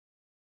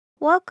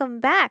Welcome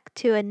back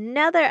to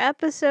another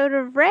episode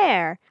of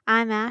Rare.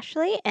 I'm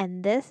Ashley,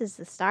 and this is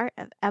the start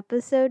of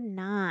episode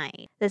 9.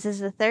 This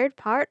is the third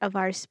part of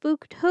our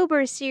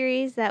Spooktober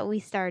series that we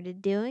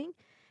started doing.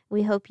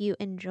 We hope you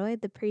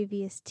enjoyed the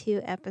previous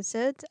 2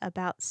 episodes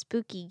about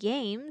spooky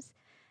games,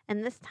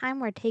 and this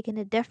time we're taking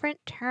a different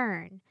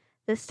turn.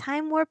 This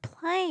time we're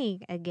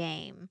playing a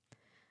game.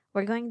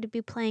 We're going to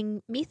be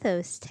playing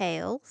Mythos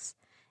Tales,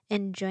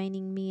 and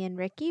joining me and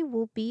Ricky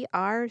will be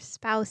our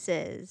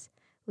spouses.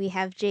 We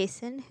have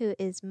Jason, who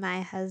is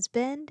my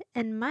husband,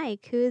 and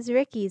Mike, who is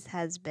Ricky's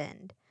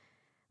husband.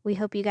 We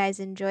hope you guys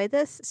enjoy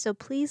this, so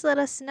please let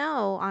us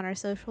know on our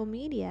social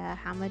media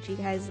how much you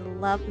guys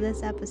love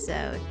this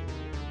episode.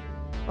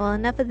 Well,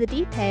 enough of the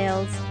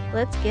details.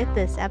 Let's get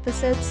this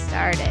episode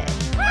started.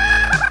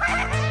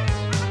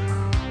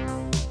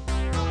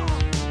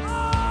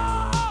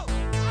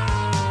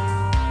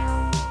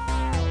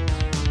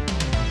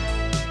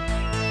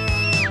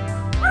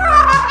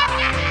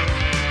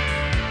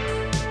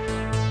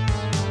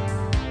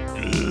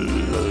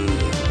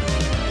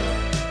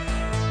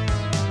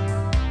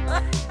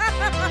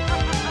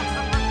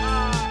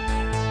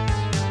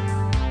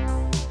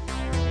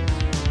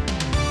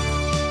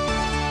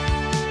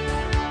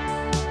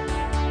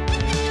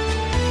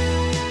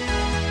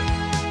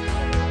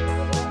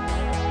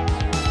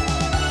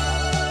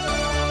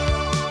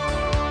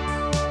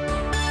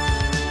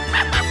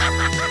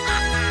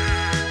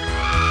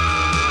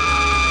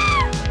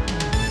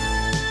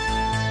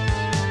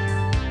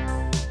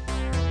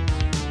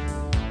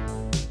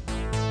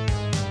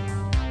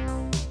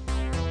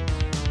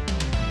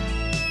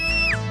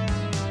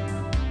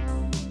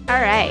 All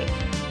right.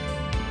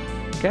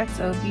 Okay.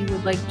 So if you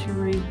would like to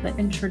read the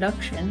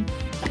introduction.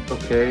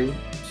 Okay,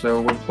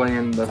 so we're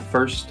playing the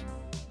first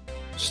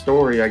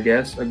story, I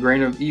guess, A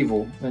Grain of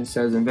Evil. It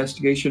says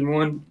Investigation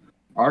 1,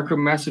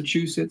 Arkham,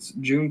 Massachusetts,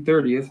 June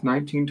 30th,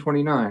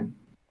 1929.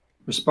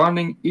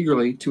 Responding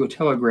eagerly to a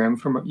telegram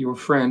from your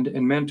friend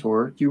and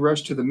mentor, you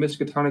rush to the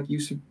Miskatonic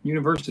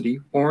University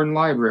Orrin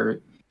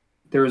Library.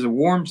 There is a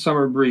warm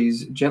summer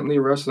breeze gently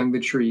rustling the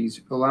trees,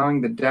 allowing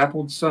the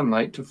dappled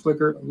sunlight to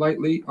flicker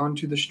lightly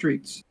onto the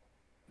streets.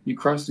 You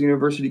cross the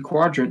university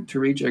quadrant to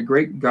reach a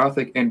great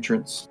Gothic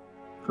entrance.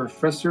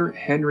 Professor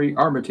Henry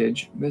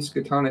Armitage,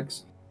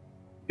 Miskatonic's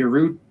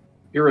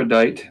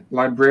erudite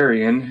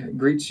librarian,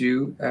 greets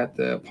you at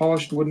the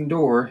polished wooden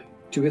door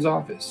to his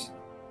office.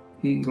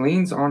 He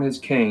leans on his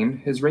cane,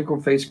 his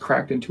wrinkled face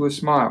cracked into a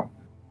smile.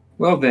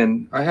 Well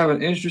then, I have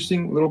an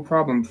interesting little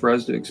problem for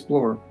us to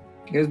explore.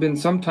 It has been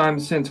some time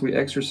since we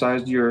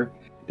exercised your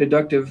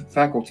deductive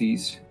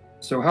faculties,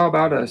 so how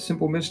about a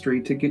simple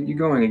mystery to get you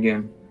going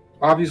again?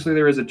 Obviously,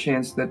 there is a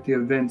chance that the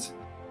events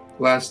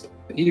last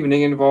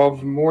evening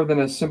involved more than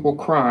a simple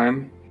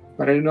crime,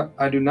 but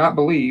I do not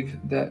believe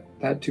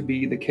that to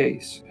be the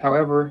case.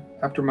 However,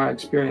 after my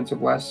experience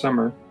of last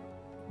summer,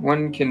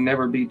 one can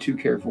never be too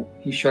careful.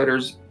 He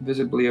shudders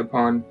visibly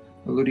upon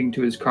alluding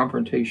to his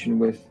confrontation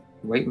with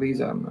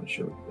Whately's, I'm not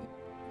sure,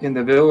 in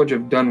the village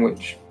of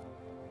Dunwich.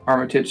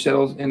 Armitage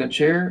settles in a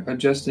chair,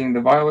 adjusting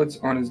the violets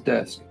on his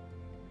desk.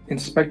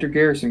 Inspector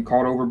Garrison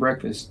called over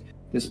breakfast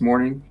this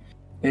morning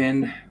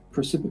and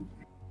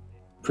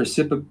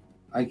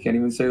I can't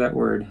even say that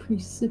word.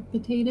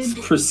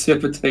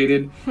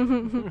 Precipitated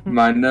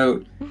my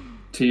note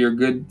to your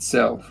good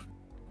self.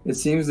 It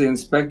seems the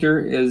inspector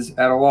is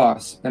at a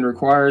loss and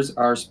requires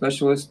our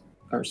specialist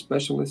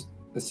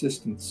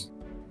assistance.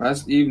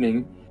 Last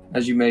evening,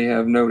 as you may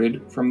have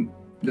noted from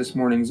this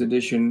morning's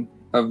edition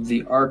of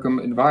the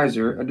Arkham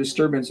Advisor, a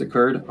disturbance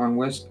occurred on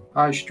West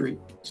High Street.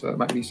 So that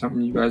might be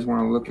something you guys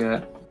want to look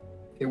at.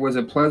 It was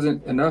a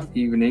pleasant enough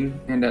evening,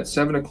 and at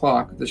 7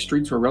 o'clock, the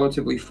streets were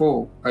relatively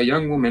full. A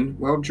young woman,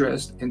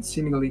 well-dressed and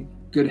seemingly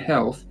good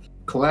health,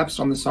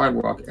 collapsed on the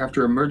sidewalk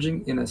after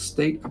emerging in a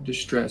state of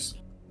distress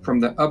from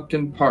the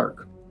Uptown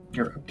Park.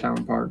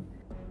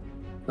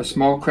 A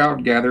small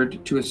crowd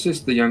gathered to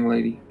assist the young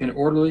lady. An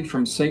orderly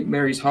from St.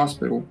 Mary's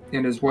Hospital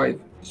and his wife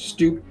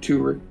stooped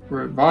to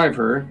revive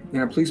her,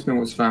 and a policeman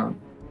was found.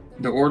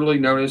 The orderly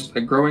noticed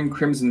a growing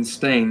crimson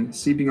stain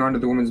seeping onto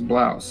the woman's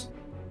blouse.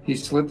 He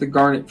slit the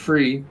garment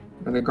free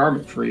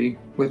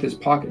with his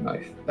pocket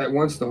knife. At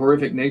once the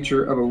horrific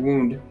nature of a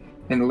wound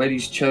in the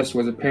lady's chest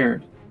was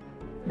apparent,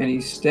 and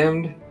he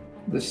stemmed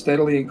the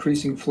steadily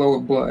increasing flow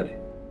of blood.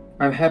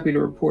 I'm happy to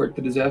report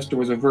the disaster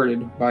was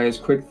averted by his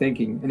quick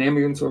thinking. An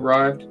ambulance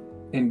arrived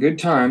in good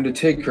time to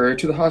take her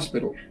to the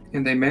hospital,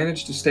 and they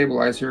managed to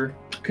stabilize her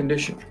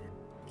condition.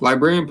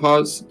 Librarian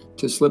paused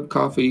to sip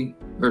coffee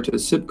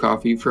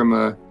from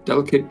a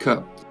delicate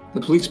cup. The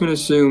policeman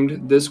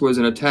assumed this was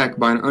an attack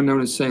by an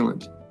unknown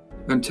assailant,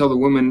 until the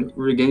woman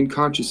regained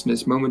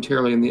consciousness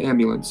momentarily in the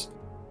ambulance.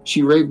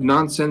 She raved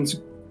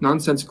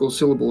nonsensical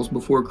syllables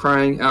before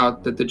crying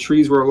out that the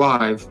trees were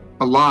alive.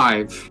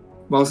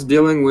 Whilst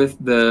dealing with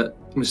the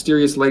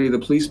mysterious lady, the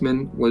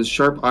policeman was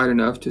sharp-eyed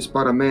enough to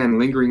spot a man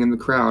lingering in the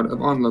crowd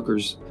of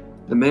onlookers.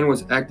 The man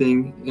was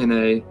acting in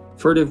a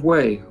furtive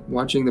way,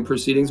 watching the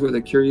proceedings with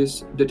a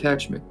curious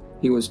detachment.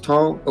 He was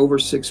tall, over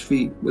 6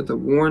 feet, with a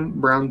worn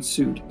brown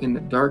suit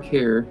and dark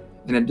hair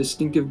and a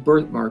distinctive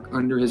birthmark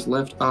under his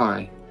left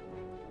eye.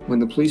 When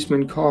the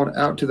policeman called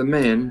out to the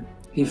man,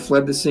 he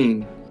fled the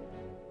scene.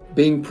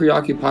 Being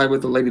preoccupied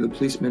with the lady, the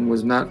policeman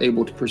was not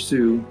able to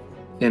pursue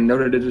and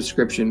noted a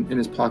description in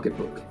his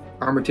pocketbook.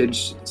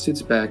 Armitage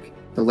sits back,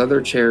 the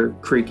leather chair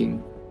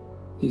creaking.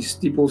 He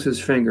steeples his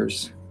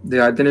fingers. The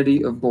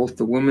identity of both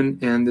the woman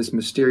and this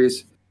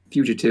mysterious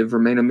fugitive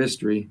remain a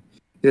mystery.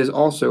 It is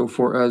also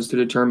for us to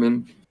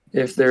determine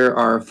if there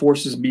are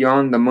forces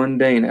beyond the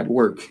mundane at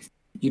work.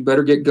 You'd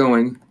better get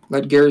going.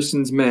 Let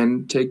Garrison's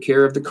men take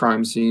care of the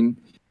crime scene.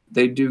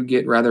 They do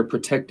get rather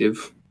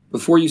protective.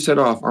 Before you set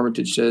off,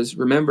 Armitage says,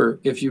 remember,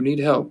 if you need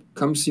help,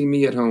 come see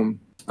me at home.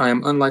 I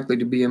am unlikely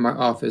to be in my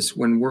office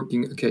when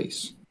working a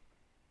case.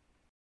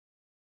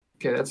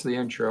 Okay, that's the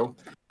intro.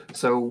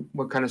 So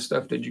what kind of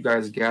stuff did you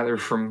guys gather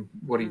from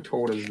what he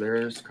told us there?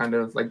 It's kind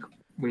of like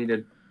we need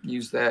to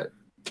use that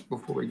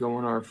before we go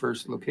on our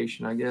first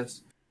location, I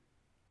guess.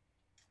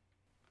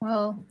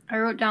 Well, I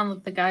wrote down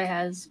that the guy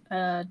has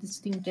a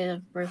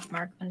distinctive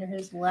birthmark under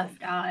his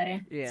left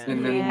eye. Yeah. So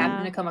we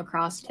happened to come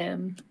across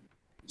him.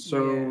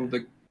 So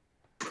the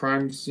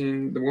crime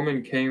scene, the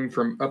woman came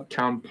from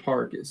Uptown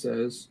Park, it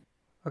says.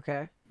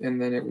 Okay. And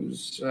then it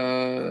was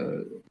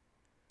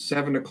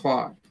 7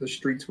 o'clock. The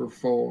streets were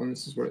full, and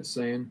this is what it's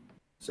saying.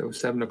 So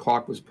 7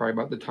 o'clock was probably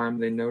about the time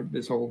they know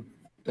this whole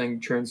thing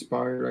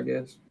transpired, I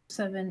guess.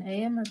 7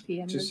 a.m. or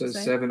p.m.? It just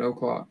says 7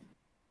 o'clock.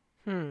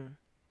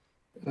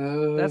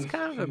 That's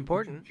kind of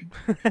important.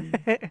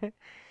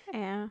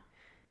 Yeah.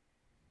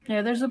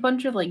 Yeah, there's a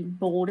bunch of like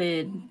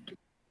bolded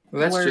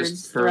Well, that's words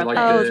just for throughout like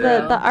Oh,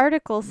 the the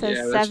article says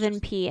Yeah, that's 7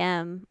 just-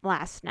 p.m.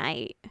 last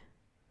night.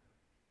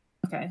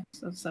 Okay,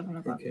 so 7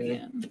 o'clock Okay.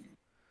 p.m.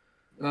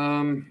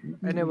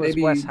 And it was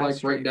maybe West High like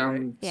Street, right down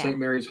right? Yeah. St.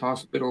 Mary's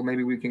Hospital.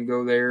 Maybe we can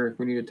go there if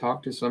we need to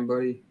talk to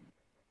somebody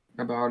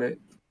about it,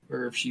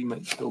 or if she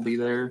might still be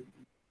there.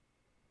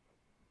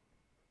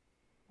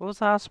 What was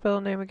the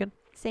hospital name again?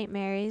 St.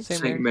 Mary's. St.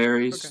 St.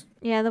 Mary's. Okay.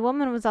 Yeah, the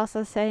woman was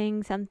also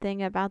saying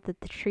something about that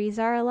the trees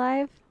are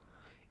alive.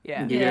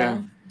 Yeah.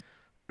 Yeah.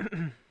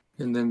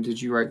 And then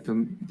did you write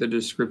the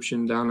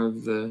description down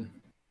of the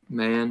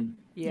man?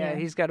 Yeah, Yeah.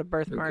 he's got a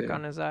birthmark Okay.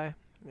 on his eye.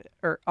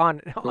 Or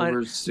on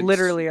Over 6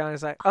 literally on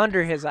his eye.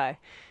 Under his eye.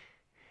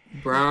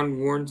 brown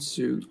worn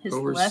suit. His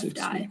over left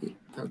 6 eye. feet.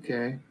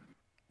 Okay.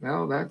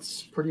 Well,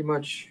 that's pretty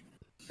much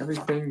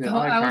everything that Oh,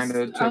 I kind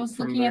of I took was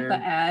from looking there. at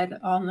the ad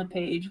on the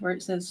page where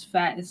it says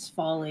fat is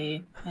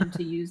folly and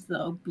to use the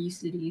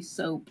obesity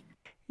soap.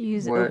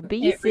 Use What?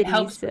 obesity It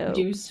helps soap.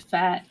 reduce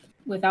fat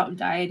without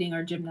dieting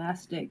or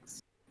gymnastics.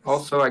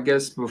 Also, I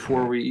guess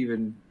before we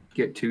even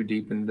get too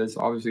deep into this,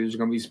 obviously there's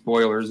going to be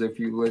spoilers if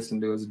you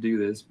listen to us do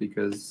this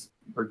because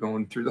we're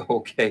going through the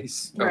whole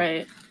case. So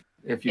Right.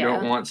 if you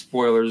don't want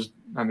spoilers,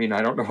 I mean,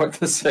 I don't know what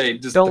to say.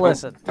 Just Don't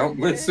listen. Don't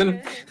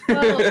listen.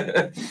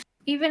 Well,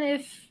 even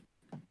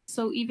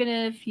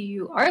if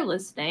you are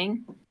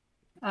listening,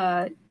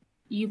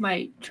 you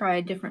might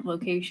try different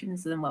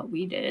locations than what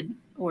we did,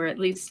 or at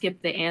least skip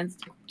the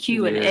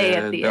Q&A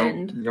at the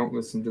end. Don't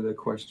listen to the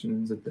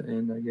questions at the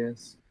end, I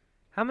guess.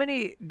 How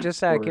many,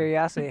 just out of Or-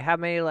 curiosity, how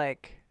many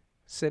like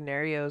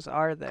scenarios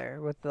are there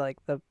with like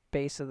the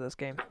base of this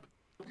game?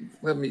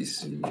 Let me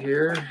see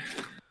here.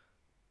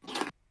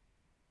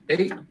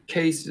 8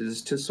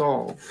 cases to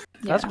solve.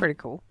 That's Yeah. pretty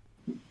cool.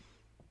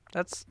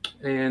 That's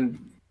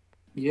And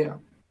yeah.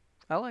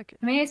 I like it.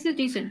 I mean, it's a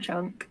decent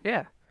chunk.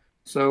 Yeah.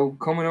 So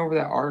coming over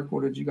that article,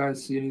 did you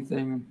guys see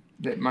anything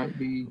that might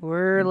be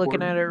We're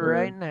looking at it important, or-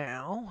 right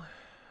now.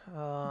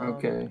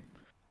 Okay.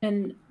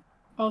 And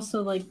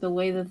also, like, the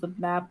way that the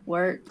map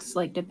works,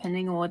 like,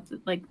 depending on what,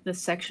 the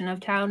section of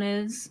town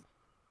is,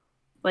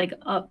 like,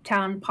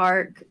 Uptown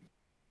Park,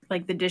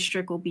 like, the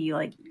district will be,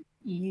 like,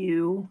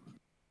 U.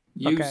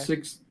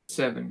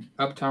 U67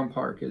 Uptown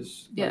Park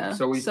is Yeah,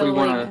 so if so, we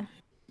want like- to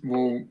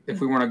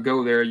if we want to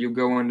go there, you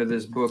go into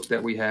this book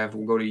that we have,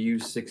 we'll go to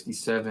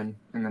U67,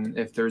 and then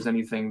if there's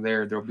anything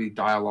there, there'll be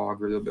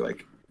dialogue or there'll be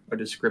like a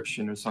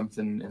description or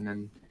something, and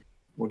then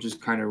we'll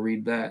just kind of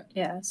read that.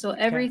 Yeah, so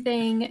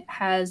everything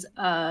has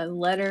a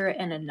letter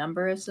and a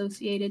number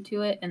associated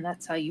to it, and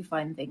that's how you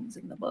find things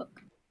in the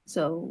book.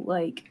 So,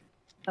 like,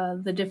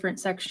 the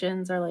different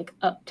sections are like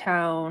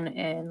Uptown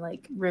and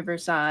like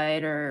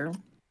Riverside or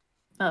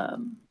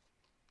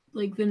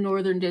like the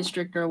Northern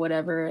District or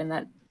whatever, and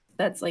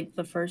that's like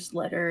the first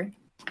letter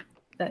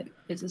that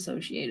is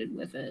associated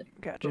with it.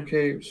 Gotcha.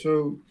 Okay,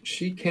 so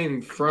she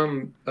came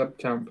from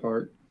Uptown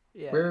Park.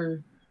 Yeah.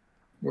 Where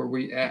were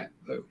we at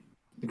though?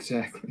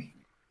 Exactly.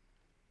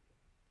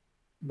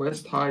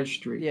 West High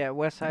Street. Yeah,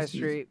 West High This is-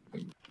 Street.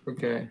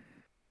 Okay.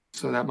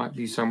 So that might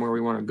be somewhere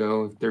we want to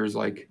go if there's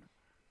like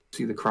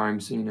see the crime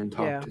scene and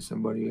talk Yeah. to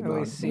somebody At about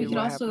least it. see We could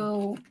what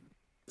also,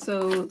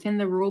 so in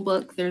the rule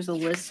book, there's a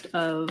list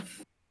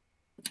of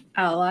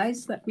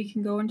allies that we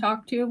can go and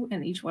talk to,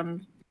 and each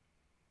one,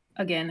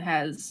 again,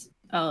 has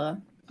a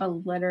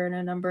letter and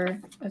a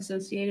number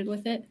associated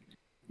with it.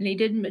 And he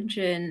did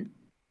mention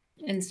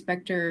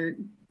Inspector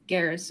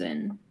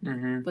Garrison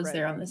was Right.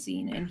 there on the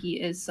scene, and he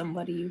is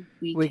somebody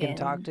We can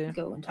talk to.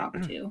 go and talk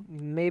to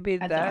Maybe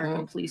at the that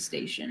Arkham police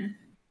station.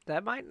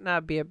 that might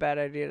not be a bad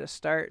idea to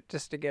start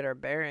just to get our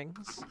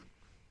bearings.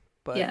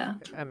 But Yeah.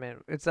 I mean,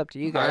 it's up to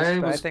you guys.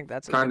 But I think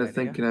that's a good kind of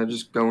idea. thinking of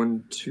just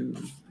going to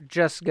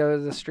Just go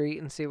to the street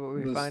and see what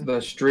we find.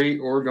 the street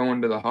or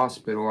going to the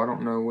hospital. I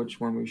don't know which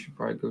one we should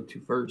probably go to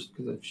first,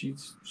 because if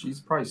she's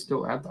probably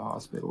still at the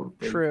hospital.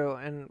 True,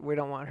 and we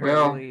don't want her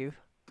Well, to leave.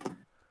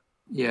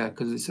 Yeah,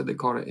 because they said they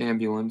called an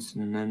ambulance,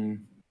 and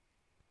then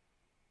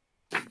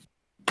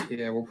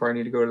we'll probably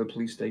need to go to the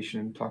police station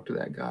and talk to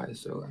that guy.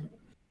 So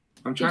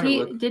I'm trying to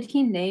look. Did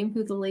he name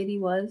who the lady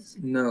was?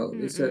 No,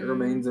 they said it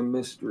remains a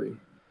mystery.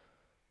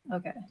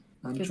 Okay,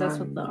 I'm because that's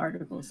trying what the to-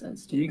 article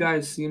says. Do you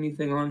guys see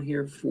anything on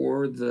here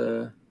for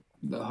the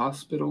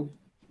hospital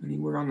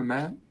anywhere on the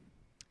map?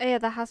 Yeah,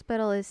 the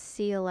hospital is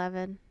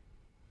C11.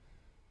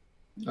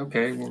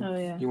 Okay, well, Oh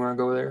yeah. you want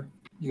to go there?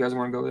 You guys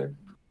want to go there?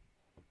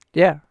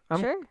 Yeah,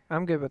 Sure.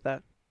 I'm good with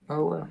that.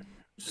 Oh,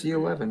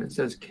 C11. It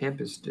says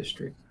campus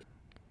district.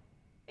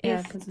 Yeah,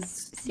 If because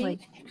it's C- like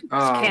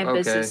Oh,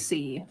 campus okay. is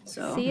C.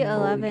 So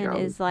C11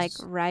 Holy is like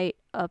cow. right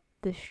up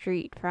the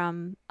street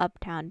from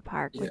Uptown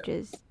Park, Yeah. which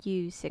is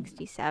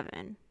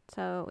U67.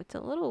 So it's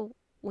a little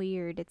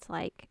weird. It's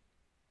like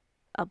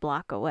a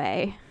block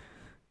away.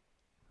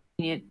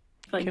 like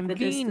the Convenient.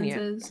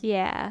 distances.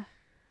 Yeah.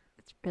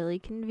 It's really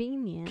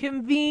convenient.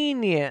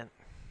 Convenient.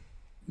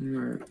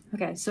 Alright.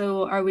 Okay,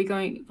 so we're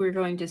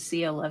going to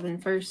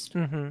C11 first.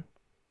 Mm-hmm.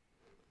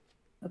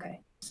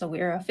 Okay, so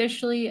we are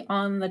officially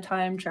on the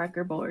time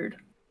tracker board.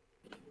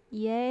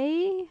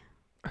 Yay.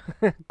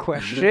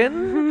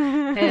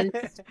 Question? And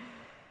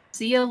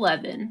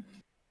C11.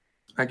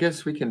 I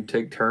guess we can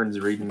take turns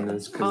reading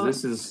this, because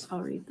this is I'll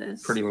read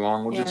this. pretty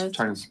long. We'll Yeah, just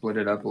try to split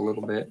it up a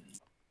little bit.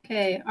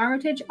 Okay,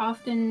 Armitage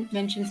often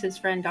mentions his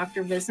friend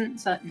Dr. Vincent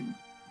Sutton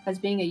as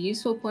being a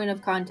useful point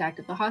of contact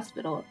at the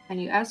hospital,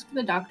 and you ask for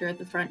the doctor at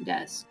the front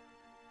desk.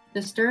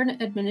 The stern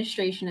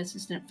administration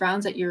assistant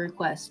frowns at your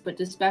request, but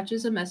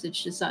dispatches a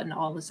message to Sutton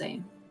all the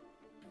same.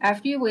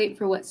 After you wait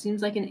for what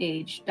seems like an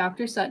age,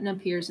 Dr. Sutton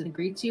appears and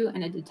greets you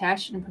in a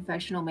detached and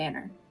professional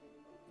manner.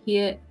 He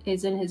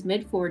is in his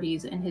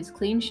mid-40s, and his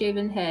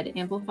clean-shaven head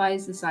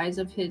amplifies the size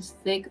of his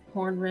thick,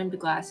 horn-rimmed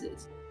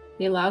glasses.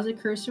 He allows a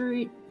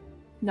cursory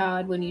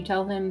nod when you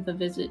tell him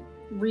the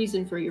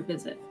reason for your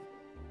visit.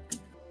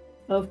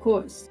 Of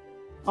course.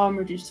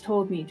 Armitage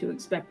told me to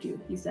expect you,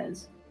 he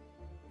says.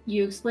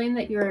 You explain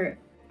that you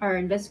are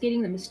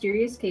investigating the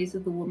mysterious case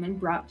of the woman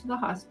brought to the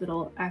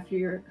hospital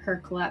after her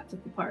collapse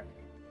at the park.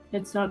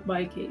 It's not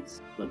my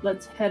case, but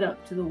let's head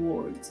up to the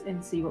wards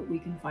and see what we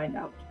can find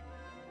out.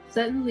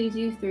 Sutton leads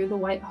you through the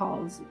white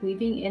halls,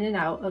 weaving in and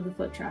out of the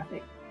foot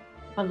traffic.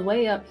 On the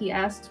way up, he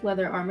asks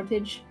whether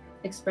Armitage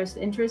expressed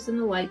interest in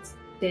the lights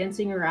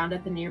dancing around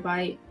at the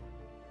nearby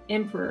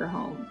Emperor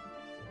home.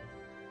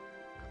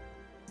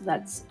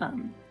 That's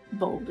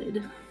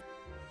bolded.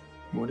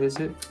 What is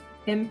it?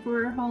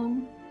 Emperor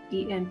home,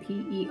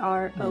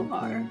 Emperor.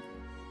 Okay.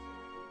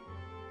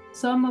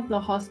 Some of the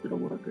hospital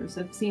workers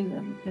have seen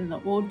them, and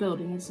the old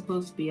building is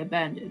supposed to be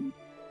abandoned.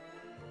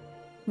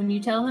 When you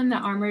tell him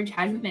that Armitage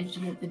hadn't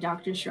mentioned it, the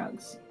doctor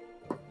shrugs.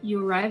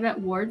 You arrive at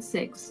Ward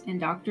 6, and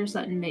Dr.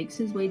 Sutton makes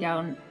his way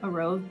down a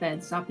row of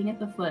beds, stopping at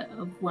the foot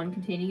of one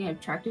containing an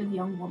attractive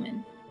young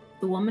woman.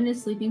 The woman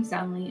is sleeping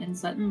soundly, and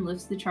Sutton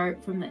lifts the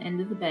chart from the end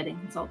of the bed and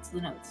consults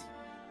the notes.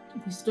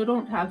 We still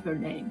don't have her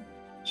name.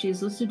 She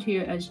is listed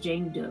here as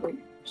Jane Doe.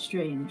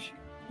 Strange.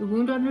 The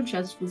wound on her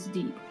chest was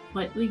deep,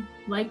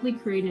 likely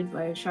created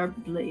by a sharp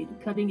blade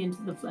cutting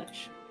into the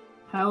flesh.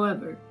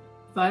 However,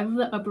 5 of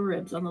the upper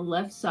ribs on the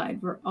left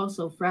side were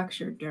also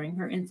fractured during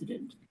her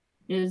incident.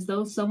 It is as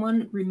though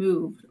someone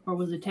removed, or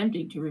was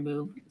attempting to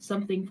remove,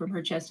 something from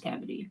her chest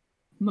cavity.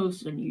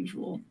 Most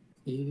unusual.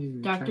 Ew,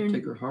 Dr. trying to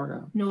take her heart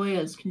out.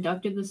 Noyes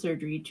conducted the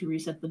surgery to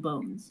reset the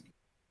bones.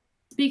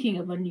 Speaking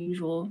of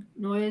unusual,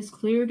 Noyes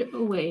cleared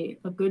away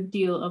a good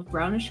deal of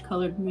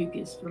brownish-colored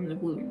mucus from the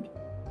wound.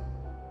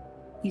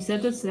 He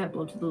sent a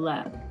sample to the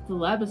lab. The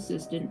lab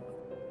assistant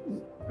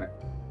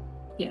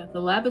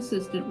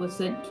was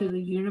sent to the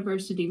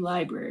university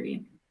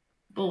library,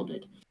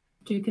 bolded,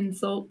 to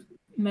consult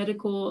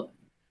medical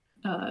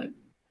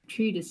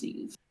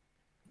treatises,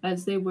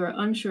 as they were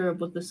unsure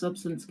of what the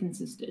substance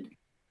consisted.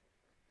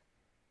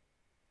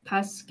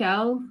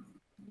 Pascal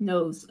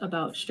knows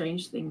about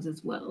strange things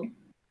as well.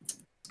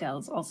 Pascal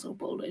is also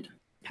bolded.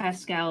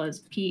 Pascal is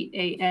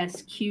Pasquale.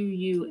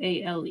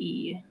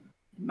 It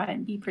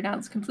might be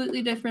pronounced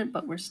completely different,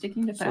 but we're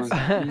sticking to So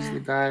Pascal. he's the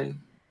guy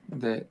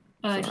that.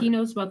 He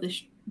knows about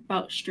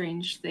about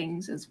strange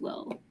things as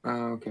well,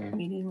 Oh, okay.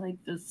 meaning like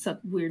the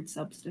weird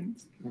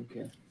substance.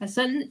 Okay. As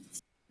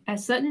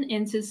Sutton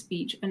ends his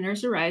speech, a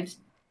nurse arrives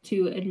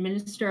to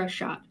administer a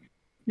shot.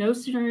 No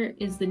sooner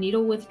is the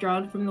needle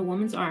withdrawn from the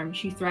woman's arm,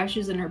 she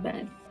thrashes in her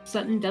bed.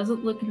 Sutton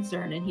doesn't look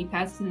concerned, and he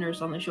pats the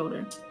nurse on the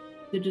shoulder.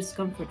 The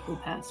discomfort will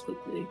pass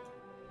quickly.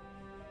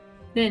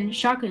 Then,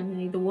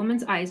 shockingly, the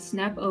woman's eyes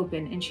snap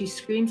open, and she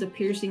screams a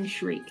piercing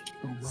shriek.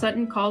 Oh, wow.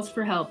 Sutton calls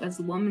for help as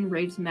the woman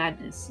raves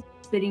madness,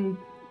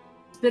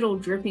 spittle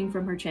dripping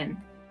from her chin.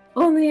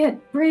 Only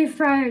at Brave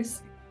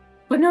Friars.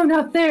 But no,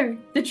 not there.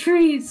 The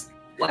trees.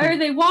 Why are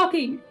they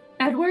walking?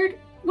 Edward?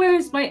 Where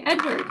is my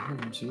Edward? Oh,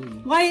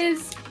 jeez. Why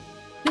is...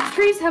 The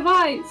trees have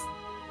eyes.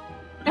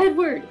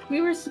 Edward,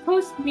 we were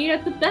supposed to meet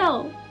at the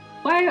bell.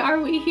 Why are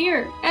we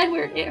here?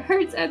 Edward, it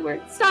hurts,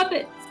 Edward. Stop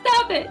it.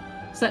 Stop it.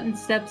 Sutton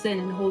steps in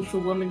and holds the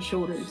woman's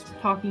shoulders,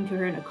 talking to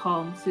her in a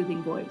calm,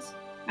 soothing voice.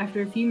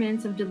 After a few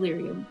minutes of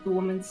delirium, the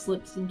woman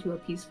slips into a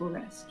peaceful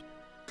rest.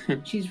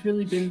 She's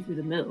really been through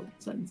the mill,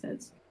 Sutton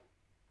says.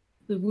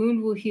 The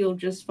wound will heal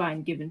just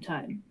fine given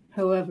time.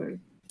 However,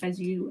 as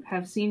you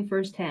have seen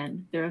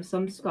firsthand, there are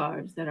some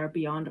scars that are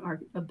beyond our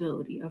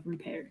ability of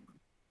repair.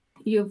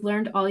 You have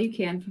learned all you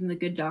can from the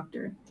good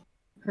doctor.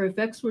 Her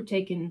effects were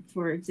taken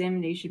for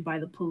examination by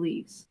the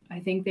police. I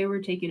think they were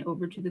taken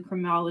over to the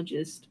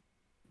criminologist,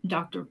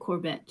 Dr.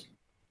 Corbett.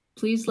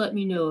 Please let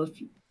me know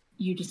if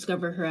you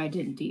discover her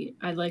identity.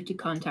 I'd like to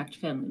contact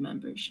family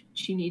members.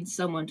 She needs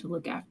someone to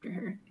look after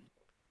her.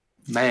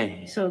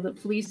 Man. So the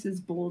police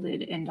is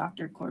bolded and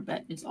Dr.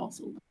 Corbett is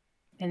also.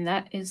 And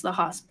that is the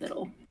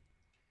hospital.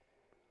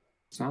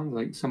 Sounds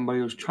like somebody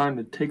was trying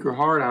to take her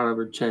heart out of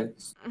her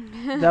chest.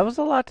 That was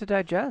a lot to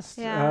digest.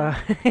 Yeah.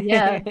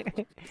 Yeah.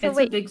 So It's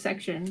wait. a big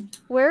section.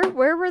 Where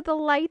were the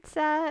lights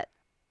at?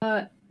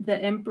 The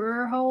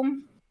Emperor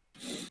home.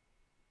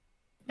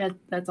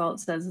 That's all it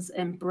says is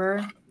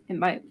Emperor. It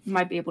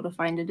might be able to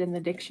find it in the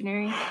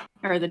dictionary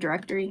or the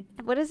directory.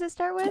 What does it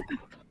start with?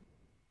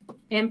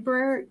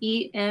 Emperor,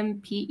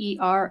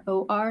 Emperor.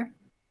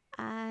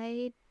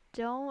 I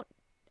don't.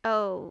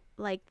 Oh,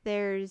 like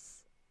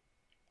there's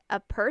a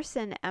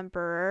person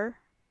emperor,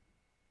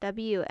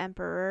 W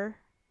emperor.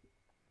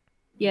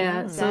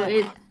 Yeah, Mm.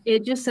 so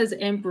it just says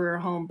Emperor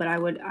home, but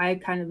I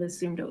kind of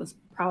assumed it was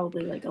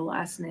probably like a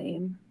last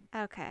name.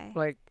 Okay,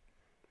 Like,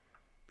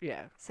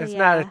 yeah. So it's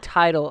not a yeah.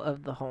 title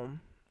of the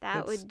home. that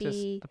It's would just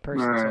be the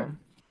person's Right. home.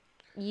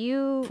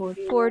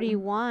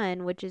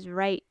 U41, which is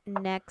right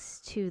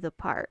next to the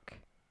park.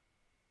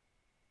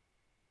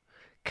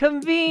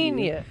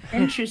 Convenient.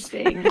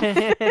 Interesting.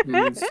 And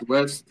it's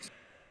West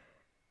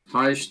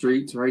High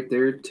Street's right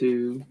there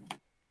too.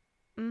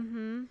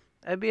 Mm-hmm.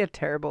 I'd be a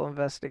terrible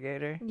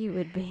investigator. You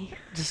would be.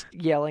 Just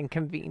yelling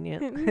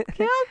convenient.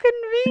 How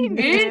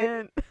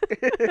convenient.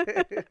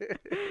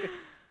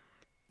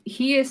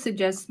 He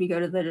suggests we go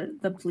to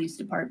the police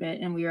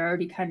department, and we are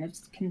already kind of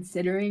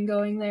considering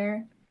going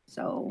there.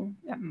 So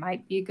that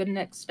might be a good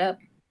next step,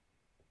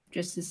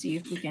 just to see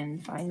if we can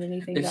find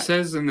anything. It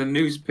says in the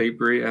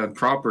newspaper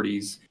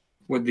properties,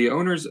 would the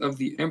owners of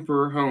the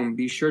Emperor home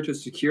be sure to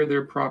secure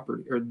their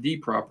property or the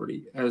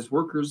property, as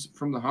workers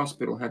from the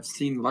hospital have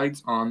seen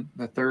lights on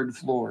the third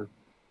floor.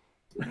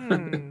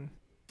 Hmm.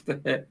 The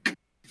heck?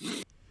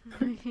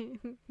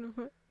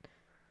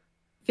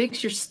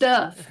 Fix your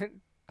stuff.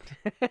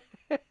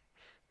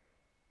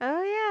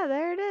 Oh yeah,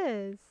 there it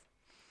is.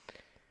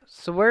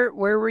 So where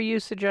were you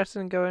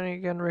suggesting going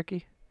again,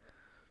 Ricky?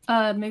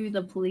 Maybe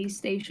the police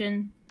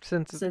station.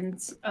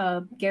 Since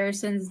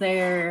Garrison's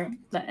there,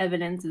 the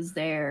evidence is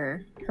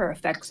there, her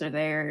effects are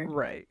there.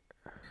 right,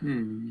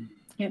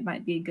 It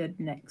might be a good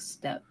next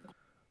step.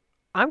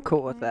 I'm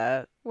cool with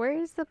that. Where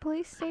is the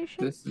police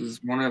station? This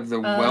is one of the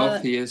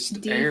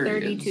wealthiest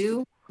areas.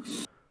 D32.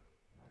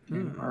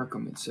 In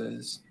Arkham, it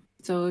says.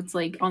 So it's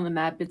like on the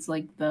map, it's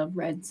like the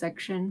red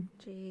section,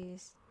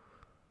 Jeez,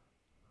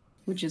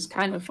 which is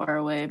kind of far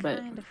away, but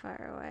kind of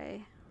far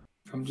away.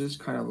 I'm just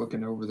kind of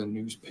looking over the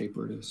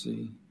newspaper to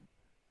see.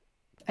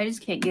 I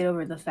just can't get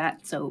over the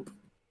fat soap.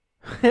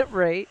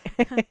 Right.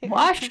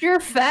 Wash your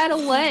fat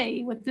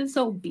away with this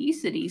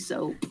obesity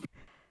soap.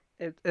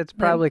 It's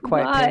probably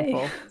quite why?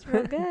 painful. It's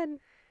real good.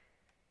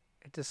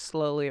 It just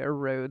slowly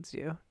erodes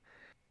you.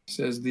 It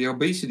says the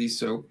obesity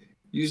soap,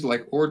 used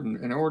like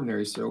an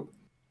ordinary soap,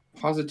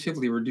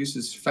 positively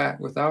reduces fat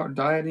without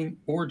dieting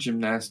or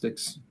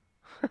gymnastics.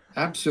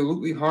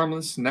 Absolutely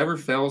harmless, never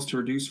fails to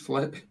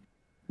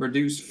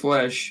reduce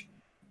flesh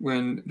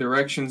when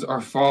directions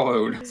are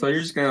followed. So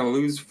you're just going to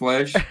lose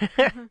flesh.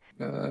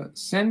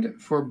 Send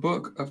for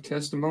book of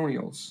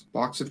testimonials.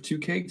 Box of 2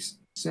 cakes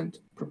sent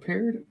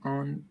prepared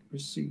on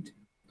receipt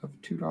of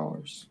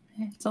 $2.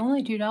 It's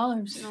only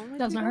 $2. Only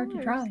Doesn't hurt to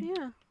 $2, try.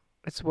 Yeah.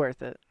 It's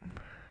worth it.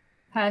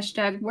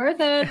 Hashtag worth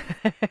it.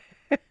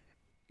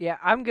 Yeah,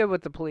 I'm good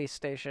with the police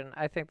station.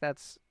 I think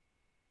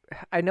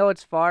I know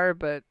it's far,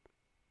 but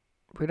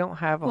we don't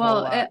have a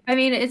whole lot. I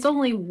mean, it's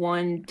only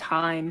one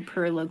time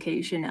per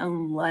location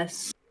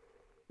unless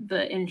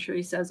the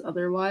entry says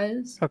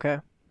otherwise. Okay,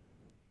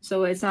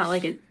 So it's not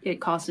like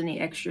it costs any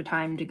extra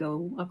time to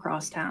go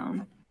across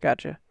town.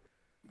 gotcha.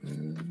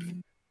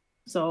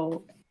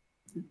 So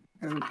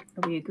are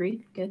we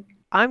agreed? Good.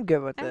 I'm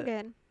good with I'm it.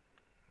 good.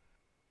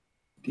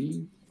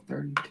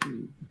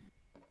 D32.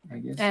 I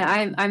guess.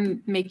 And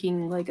I'm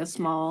making like a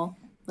small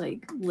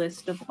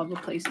list of all the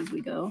places we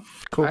go.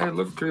 Cool. I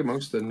looked through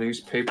most of the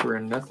newspaper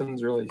and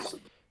nothing's really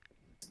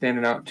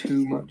standing out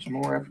too much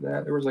more after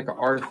that. There was like an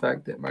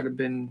artifact that might have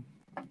been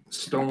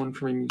stolen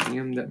from a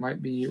museum that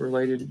might be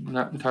related.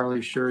 Not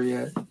entirely sure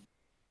yet.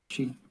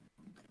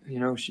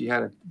 she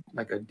had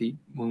a deep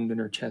wound in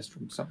her chest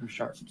from something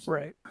sharp.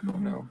 Right. I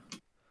don't know.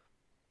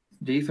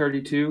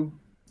 D32.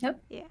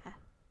 Yep. Yeah.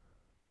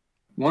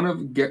 One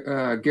of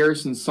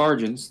Garrison's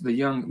sergeants, the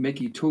young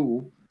Mickey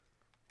Toole,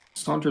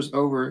 saunters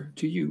over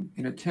to you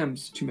and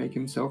attempts to make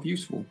himself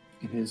useful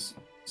in his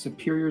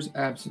superior's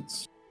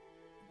absence.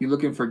 You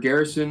looking for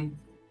Garrison?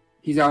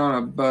 He's out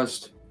on a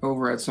bust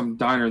over at some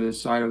diner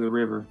this side of the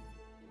river.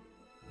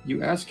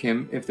 You ask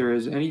him if there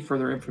is any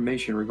further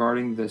information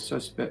regarding the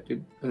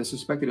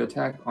suspected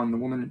attack on the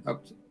woman in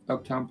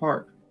Uptown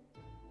Park.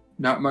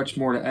 Not much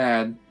more to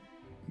add.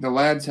 The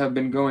lads have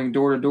been going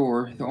door to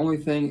door. The only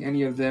thing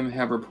any of them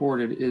have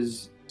reported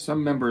is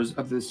some members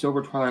of the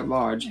Silver Twilight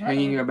Lodge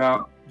hanging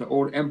about the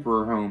old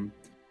Emperor home.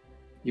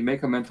 You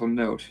make a mental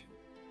note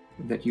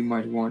that you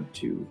might want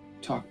to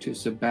talk to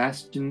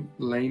Sebastian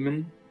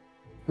Lehman,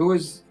 who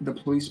is the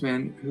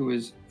policeman who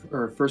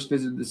first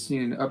visited the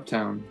scene in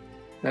Uptown.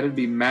 That'd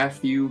be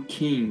Matthew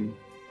Keene.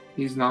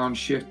 He's not on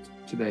shift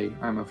today,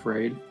 I'm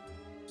afraid.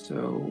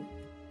 So,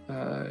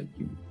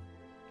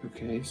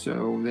 okay,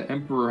 so the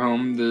Emperor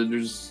home,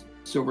 there's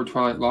Silver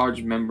Twilight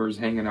Lodge members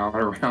hanging out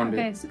around it.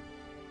 Okay, so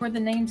what were the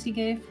names he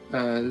gave?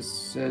 This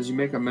says you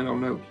make a mental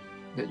note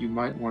that you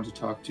might want to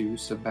talk to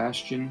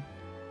Sebastian,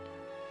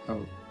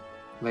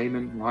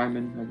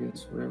 Lyman, I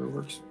guess, whatever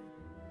works.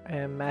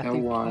 And Matthew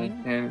Keene.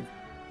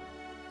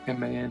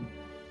 L-Y-M-A-N,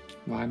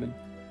 Lyman.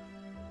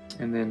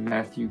 And then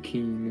Matthew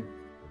Keene.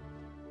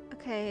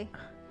 Okay.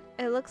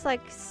 It looks like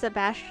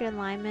Sebastian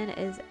Lyman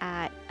is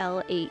at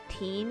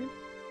L18.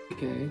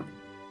 Okay.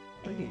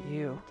 Look at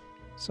you.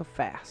 So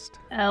fast.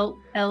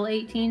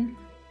 L18?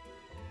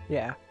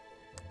 Yeah.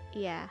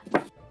 Yeah.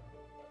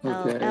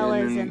 Okay, L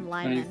is and in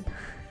Lyman.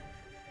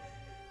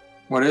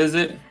 What is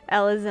it?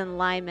 L is in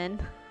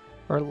Lyman.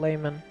 Or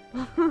Layman.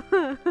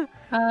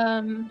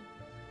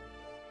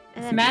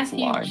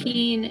 Matthew Lyman.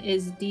 Keene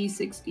is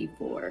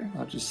D64.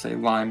 I'll just say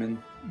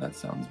Lyman. That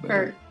sounds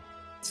better.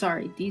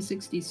 Sorry,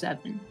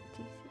 D67.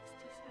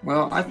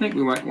 Well, I think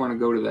we might want to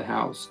go to the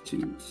house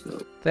too.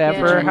 So The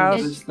Emperor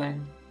house? This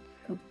thing.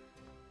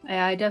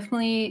 I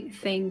definitely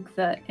think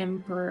that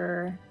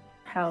Emperor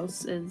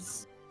house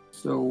is.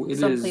 So it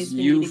someplace is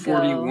we need to go.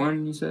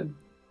 U41. You said.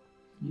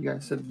 You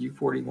guys said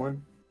U41.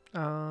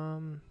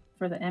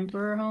 For the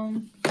Emperor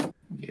home.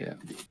 Yeah.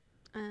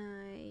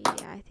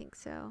 Yeah, I think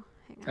so.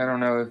 Hang on. I don't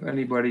know if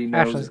anybody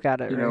knows. Ashley's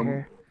got it right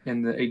here.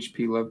 In the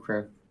H.P.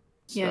 Lovecraft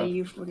Yeah,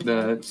 stuff, U41.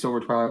 the Silver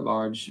Twilight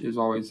Lodge is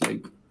always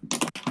like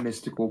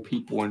mystical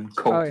people and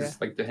cultists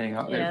like to hang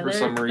out there for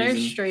some reason.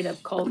 They're straight up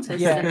cultists.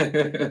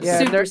 Yeah,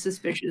 Super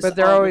suspicious. But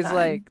they're all always the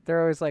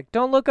time. like,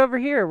 don't look over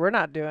here. We're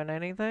not doing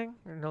anything.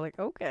 And they're like,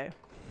 okay.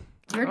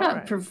 We're All not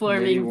right.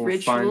 performing Maybe we'll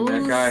rituals.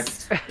 find that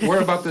guy.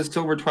 What about the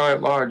Silver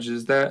Twilight Lodge?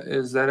 Is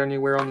that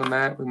anywhere on the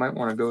map? We might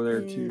want to go there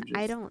too.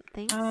 I don't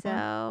think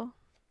so.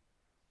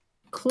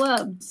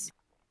 Clubs.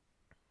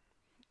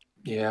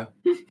 Yeah.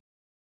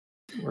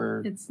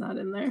 Or It's not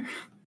in there.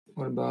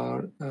 what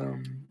about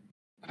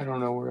I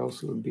don't know where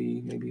else it would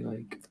be. Maybe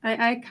like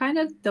I kind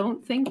of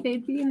don't think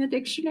they'd be in the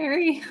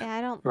dictionary. Yeah, I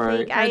don't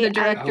Right. think Or the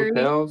directory.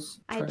 hotels.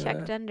 I Try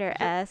checked that. under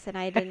S and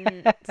I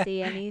didn't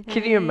see anything.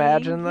 Can you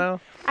imagine though?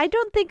 I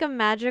don't think a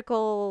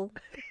magical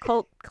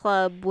cult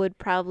club would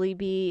probably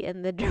be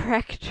in the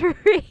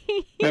directory.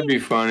 That'd be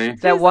funny.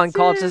 That one Just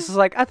cultist is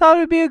like, I thought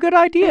it would be a good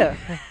idea.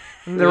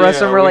 And the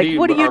rest of them were like,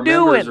 what are you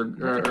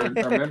doing? Our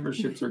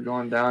memberships are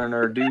going down and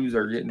our dues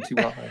are getting too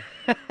high.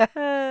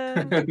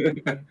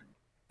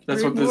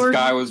 That's what this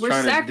guy was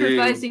trying to do. We're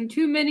sacrificing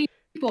too many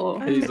people.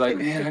 He's like,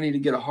 man, I need to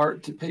get a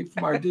heart to pay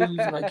for my dues,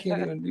 and I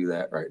can't even do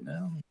that right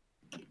now.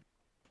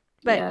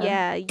 But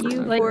yeah,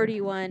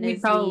 U41 We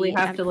is probably the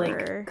have to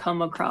emperor.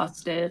 come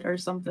across it or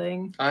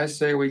something. I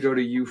say we go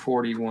to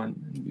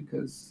U41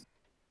 because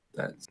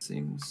that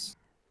seems.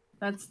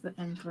 That's the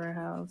Emperor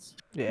house.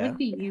 Yeah. What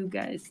do you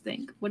guys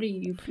think? What are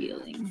you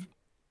feeling?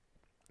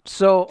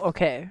 So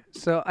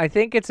I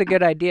think it's a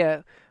good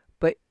idea,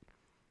 but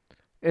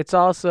it's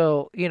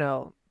also,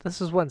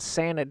 this is when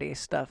sanity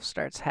stuff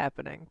starts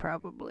happening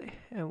probably.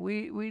 And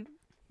we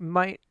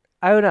might,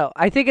 I don't know.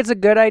 I think it's a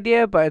good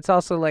idea, but it's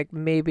also like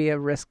maybe a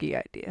risky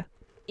idea.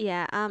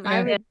 Yeah,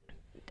 I would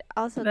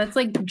also. That's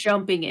like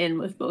jumping in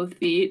with both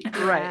feet.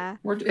 Yeah.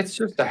 It's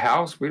just a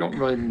house. We don't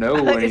really know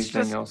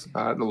anything else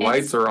about it. The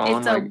lights are on.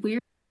 It's a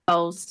weird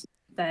house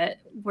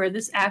where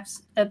this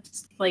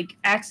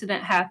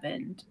accident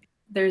happened.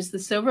 There's the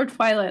Silver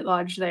Twilight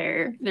Lodge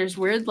there. There's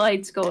weird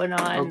lights going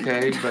on.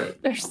 Okay, but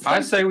I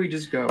say we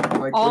just go.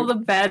 All the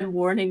bad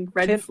warning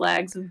red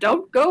flags of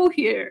don't go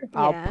here.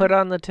 I'll put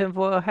on the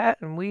tinfoil hat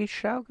and we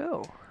shall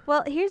go.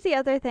 Well, here's the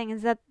other thing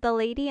is that the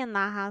lady in the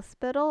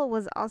hospital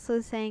was also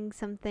saying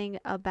something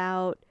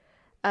about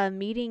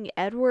meeting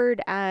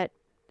Edward at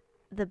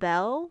the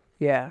Bell.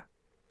 Yeah.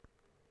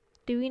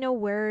 Do we know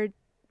where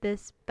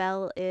this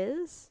bell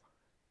is?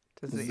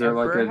 Is there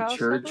like a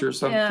church or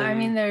something? Yeah, I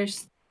mean,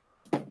 there's.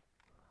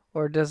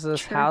 Or does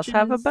this house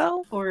have a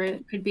bell? Or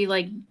it could be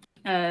like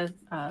a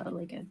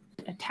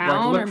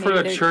town. Look or for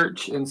maybe the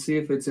church and see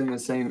if it's in the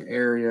same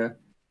area.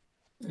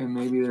 And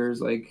maybe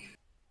there's I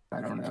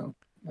don't know.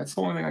 That's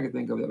the only thing I could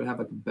think of that would have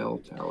like a bell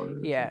tower.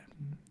 Or Yeah.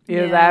 something.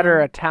 Either that or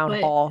Yeah, a town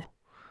but- hall.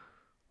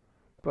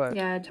 But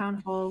Yeah,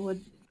 town hall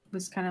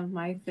was kind of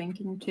my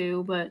thinking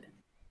too, but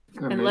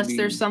Or unless maybe-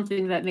 there's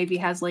something that maybe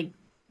has like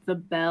the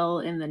bell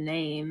in the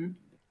name.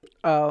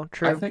 oh, I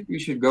true. think we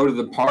should go to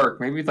the park.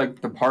 Maybe like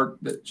the park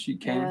that she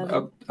came Yeah,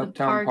 the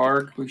Uptown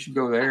Park. We should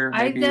go there.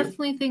 I Maybe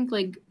definitely think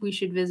like we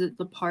should visit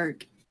the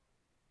park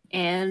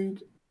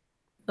and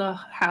the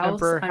house.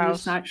 Emperor I'm House.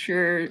 just not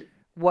sure.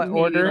 What maybe,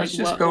 order? let's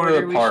just what go to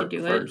order the we should park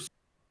do it. first.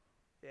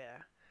 Yeah.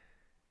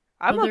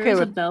 I'm Well, there okay is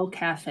with. a Bell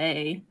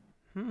Cafe.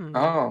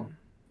 Oh.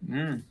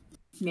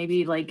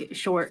 Maybe like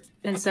short,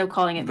 instead of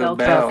calling it The Bell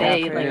Bell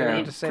Cafe, Cafe, like yeah.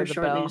 they, Just say for the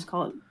short Bell. they just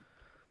call it.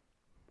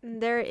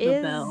 There The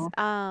is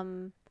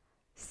bell.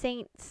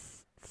 Saint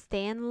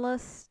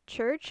Stanless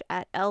Church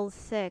at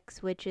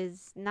L6, which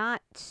is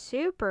not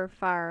super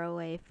far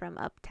away from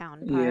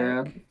Uptown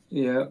Park.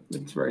 Yeah,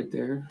 it's right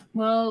there.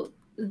 Well,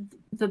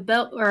 the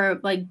Bell or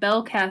like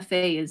Bell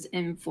Cafe is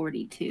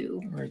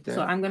M42, Right there.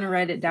 so I'm gonna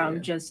write it down Yeah.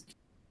 just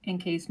in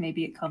case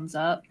maybe it comes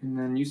up. And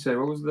then you said,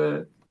 what was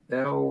the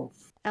L?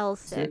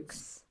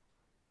 L6.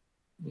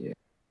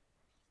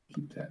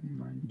 Keep that in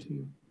mind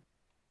too.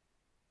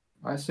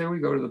 I say we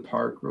go to the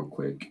park real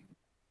quick.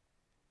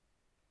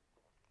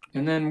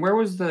 And then where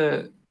was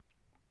the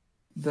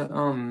hold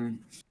on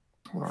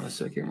a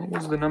second. What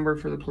was the number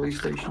for the police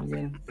station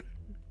again?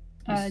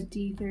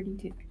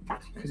 D32.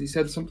 Because he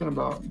said something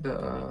about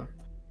the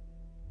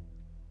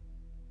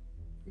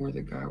where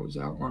the guy was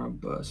out on a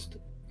bus.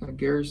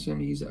 Garrison,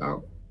 he's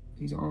out.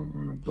 He's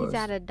on a bus. He's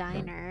at a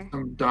diner.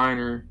 Some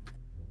diner.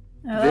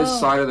 This Oh.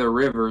 side of the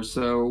river,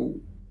 so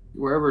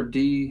wherever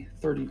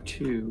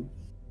D32,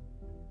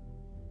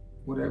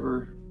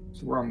 whatever,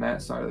 so we're on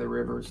that side of the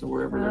river, so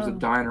wherever there's a Oh.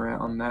 diner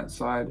at on that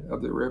side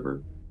of the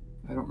river,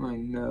 I don't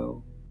really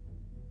know.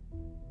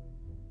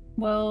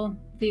 Well,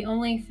 the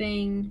only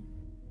thing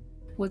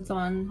what's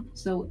on,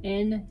 so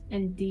N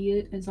and D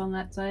is on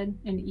that side,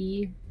 and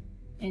E,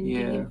 and D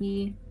Yeah. and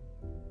E.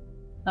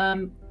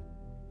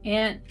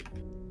 Aunt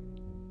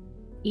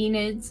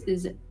Enid's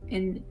is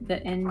in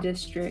the N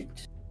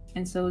district,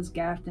 and so is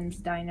Gafton's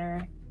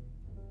Diner.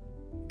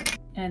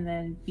 And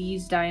then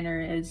B's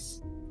Diner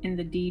is in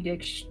the D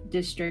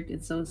district,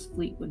 and so is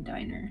Fleetwood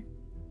Diner.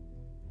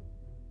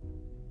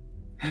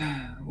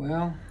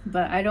 Well,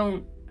 But I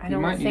don't You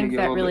might need to think get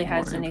a that little really bit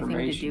has more anything to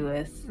information. do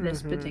with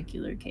this Mhm.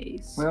 particular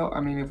case. I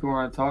mean, if we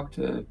want to talk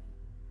to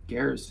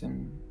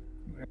Garrison,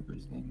 whatever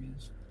his name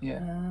is,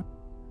 yeah,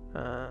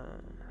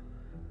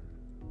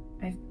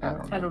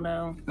 I don't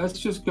know. Let's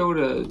just go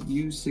to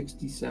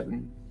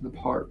U67, the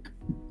park.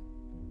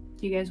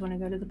 Do you guys want to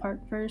go to the park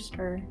first,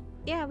 or?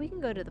 Yeah, we can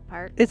go to the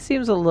park, It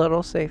seems a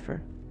little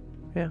safer.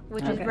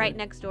 which is Okay. right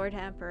next door to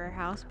Emperor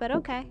House, but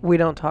okay. We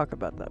don't talk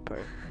about that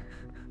part.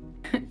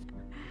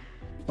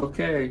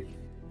 Okay,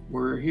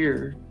 we're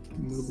here.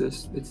 Move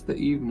this. It's the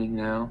evening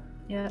now.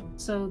 Yeah.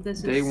 So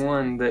this Day is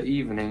 1, the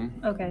evening.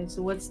 Okay.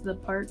 So what's the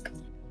park?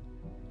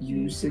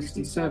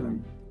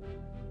 U67.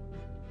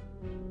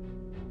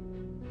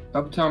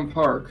 Uptown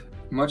Park,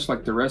 much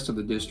like the rest of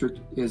the district,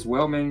 is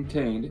well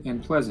maintained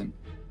and pleasant.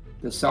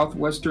 The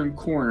southwestern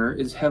corner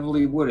is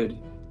heavily wooded,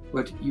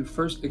 but you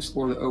first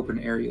explore the open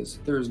areas.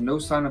 There is no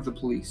sign of the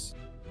police.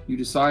 You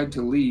decide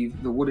to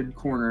leave the wooded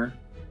corner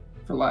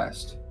for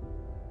last.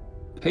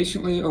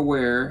 Patiently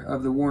aware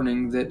of the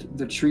warning that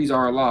the trees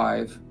are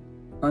alive,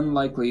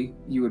 unlikely,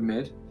 you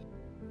admit,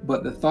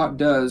 but the thought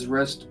does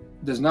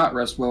not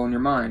rest well in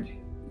your mind.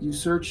 Your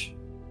search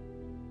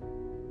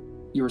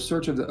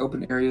of the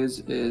open areas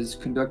is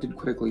conducted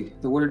quickly.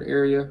 The wooded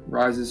area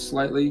rises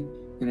slightly,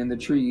 and in the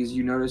trees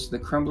you notice the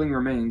crumbling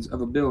remains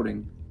of a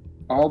building,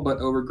 all but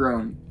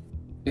overgrown.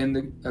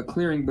 In a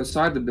clearing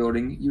beside the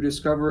building, you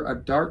discover a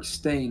dark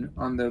stain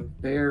on the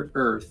bare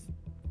earth.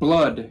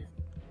 Blood!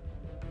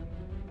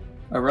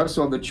 A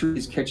rustle of the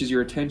trees catches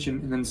your attention,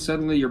 and then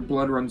suddenly your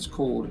blood runs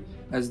cold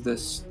as the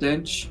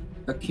stench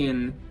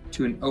akin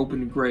to an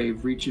open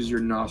grave reaches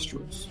your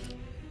nostrils.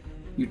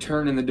 You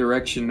turn in the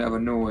direction of a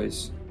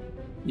noise.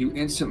 You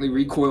instantly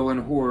recoil in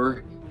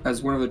horror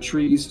as one of the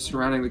trees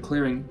surrounding the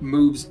clearing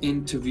moves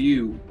into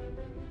view.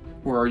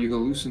 Or are you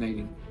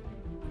hallucinating?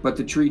 But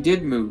the tree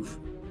did move.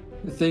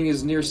 The thing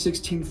is near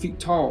 16 feet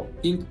tall,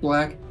 ink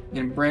black,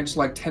 and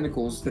branch-like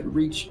tentacles that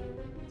reach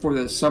for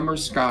the summer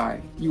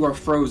sky. You are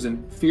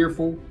frozen,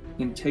 fearful,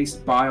 and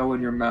taste bile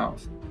in your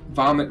mouth.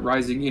 Vomit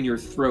rising in your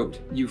throat.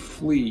 You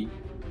flee,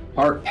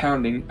 heart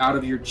pounding out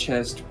of your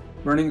chest,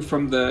 running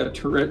from the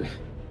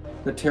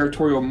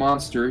territorial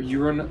monster.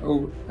 You run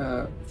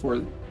over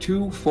for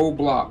 2 full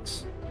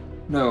blocks.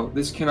 No,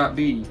 this cannot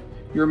be.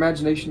 Your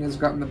imagination has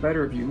gotten the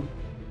better of you,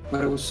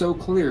 but it was so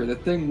clear the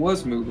thing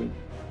was moving.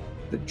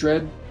 The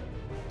dread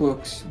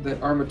books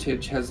that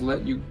Armitage has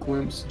let you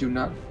glimpse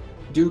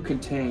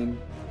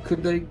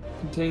could they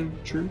contain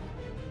truth?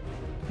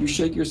 You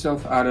shake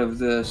yourself out of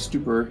the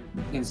stupor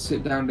and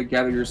sit down to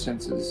gather your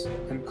senses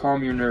and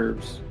calm your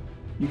nerves.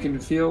 You can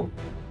feel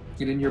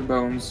it in your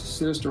bones.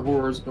 Sinister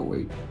horrors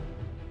await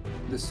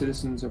the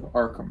citizens of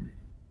Arkham.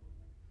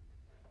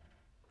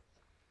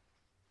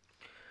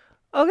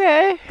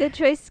 Okay. Good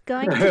choice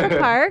going to the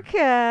park.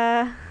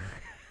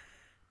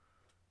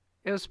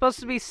 It was supposed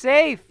to be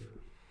safe.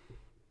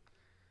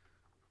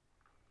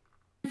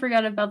 I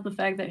forgot about the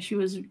fact that she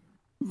was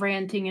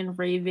ranting and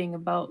raving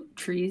about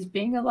trees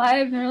being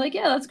alive, and they're like,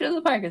 "Yeah, let's go to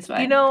the park. It's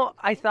fine." You know,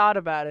 I thought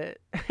about it,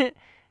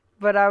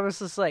 but I was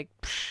just like,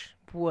 psh,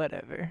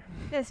 whatever.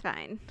 It's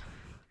fine.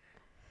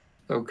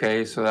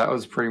 Okay, so that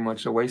was pretty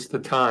much a waste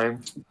of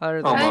time. Other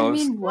than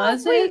Almost. I mean,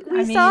 was we it? we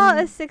I saw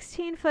mean, a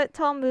 16-foot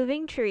tall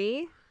moving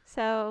tree,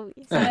 so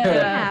something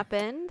Yeah.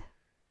 happened.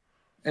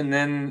 And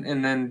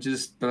then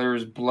just there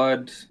was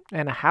blood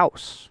and a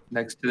house.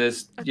 next to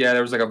this. Yeah,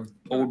 there was like a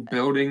old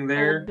building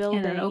there. Old building,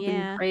 and an open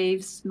yeah.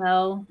 grave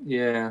smell.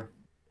 Yeah.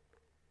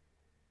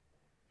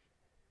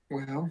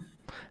 Well,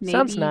 Maybe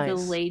Sounds the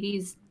nice.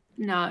 lady's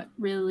not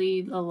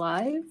really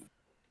alive.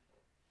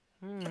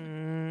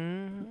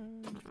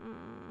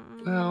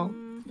 Well,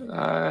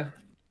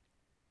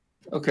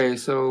 okay,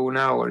 so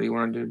now what do you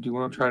want to do? Do you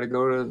want to try to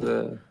go to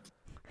the...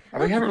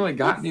 We haven't really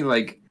got any,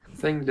 like,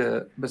 thing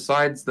to...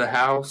 Besides the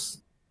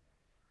house,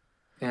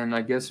 and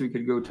I guess we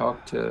could go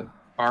talk to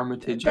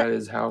Armitage at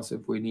his house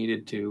if we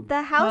needed to.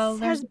 The house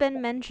there's- has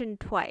been mentioned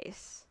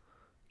twice.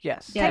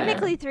 Yes. Yeah.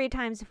 Technically 3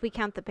 times if we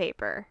count the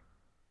paper.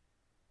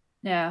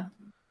 Yeah.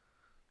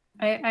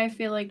 I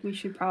feel like we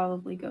should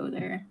probably go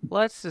there.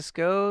 Let's just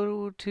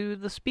go to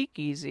the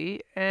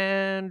speakeasy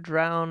and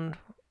drown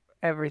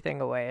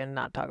everything away and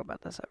not talk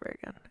about this ever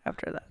again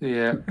after that.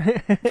 yeah.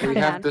 We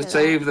Yeah, have to for that.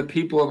 save the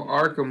people of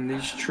Arkham.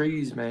 These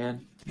trees,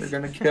 man. They're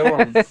gonna kill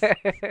them.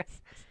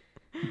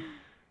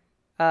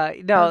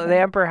 No, the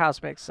Emperor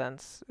House makes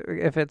sense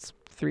if it's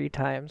 3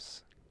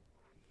 times.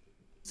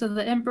 So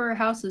the Emperor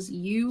House is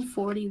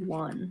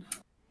U41.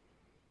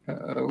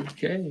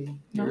 Okay.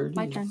 No, here it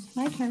my is. turn.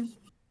 My turn.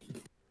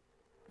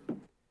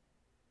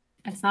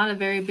 It's not a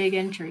very big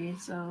entry,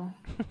 so.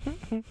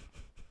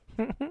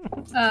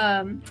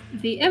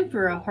 The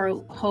Emperor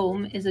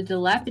home is a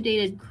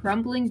dilapidated,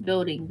 crumbling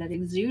building that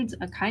exudes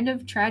a kind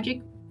of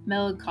tragic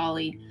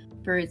melancholy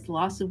for its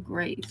loss of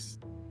grace.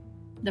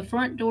 The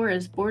front door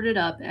is boarded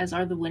up, as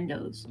are the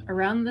windows.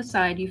 Around the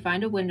side, you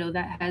find a window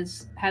that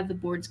has had the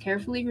boards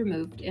carefully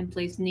removed and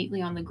placed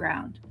neatly on the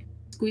ground.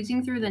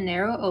 Squeezing through the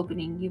narrow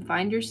opening, you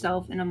find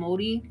yourself in a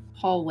moldy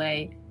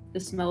hallway. The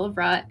smell of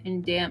rot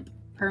and damp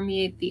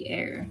permeate the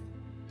air.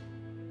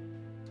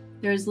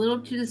 There is little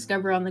to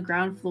discover on the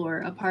ground floor,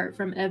 apart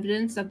from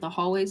evidence that the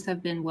hallways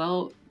have been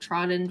well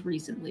trodden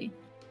recently.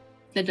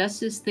 The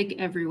dust is thick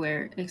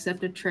everywhere,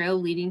 except a trail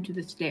leading to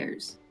the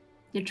stairs.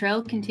 The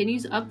trail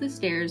continues up the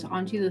stairs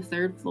onto the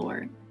 3rd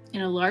floor.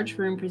 In a large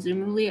room,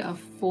 presumably a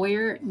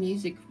former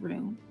music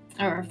room,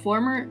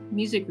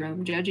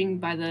 judging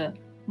by the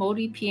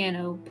moldy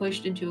piano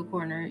pushed into a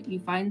corner, you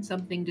find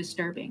something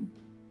disturbing.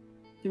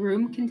 The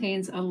room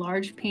contains a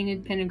large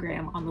painted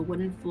pentagram on the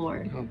wooden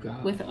floor, Oh,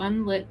 God. with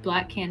unlit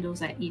black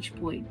candles at each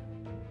point.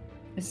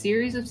 A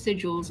series of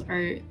sigils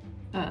are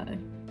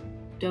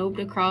daubed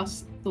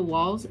across the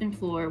walls and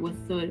floor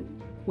with the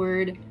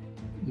word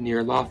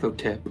Near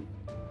Lothotep.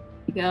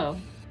 "Go"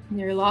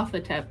 near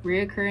Lothotep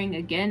reoccurring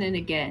again and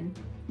again.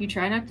 You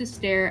try not to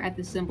stare at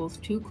the symbols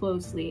too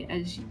closely,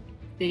 as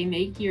they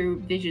make your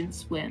vision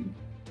swim.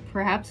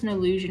 Perhaps an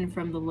illusion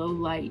from the low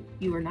light,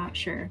 you are not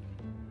sure.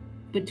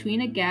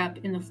 Between a gap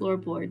in the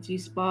floorboards, you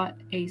spot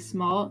a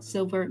small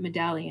silver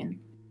medallion,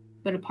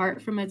 but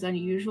apart from its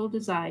unusual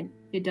design,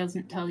 it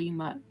doesn't tell you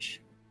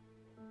much.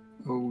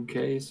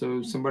 Okay,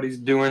 so somebody's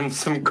doing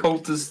some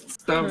cultist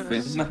stuff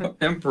in the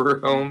Emperor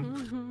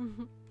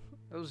home.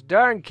 Those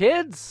darn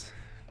kids.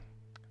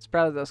 It's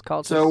probably those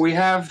cultists. So we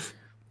have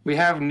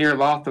near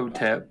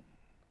Lothotep,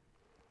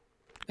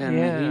 and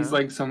Yeah. he's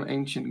like some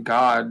ancient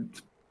god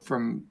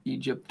from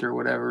Egypt or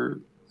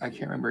whatever. I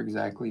can't remember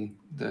exactly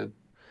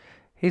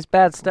He's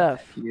bad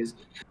stuff. he is.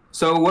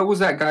 So what was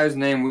that guy's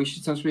name? We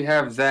should, since we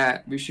have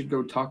that, we should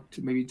go talk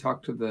to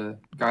the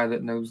guy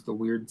that knows the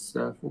weird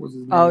stuff. What was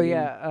his name? Oh again?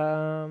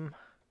 yeah.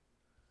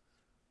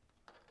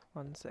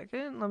 1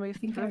 second. Let me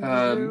think flip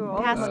I- through all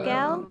the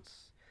Pascal?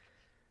 notes.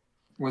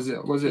 Was it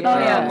Oh,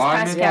 yeah, it's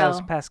Lyman? Pascal. Yeah,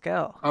 it's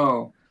Pascal.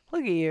 Oh,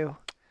 Look at you.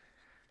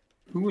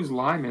 who was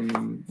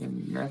Lyman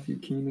in Matthew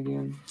Keene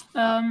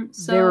again?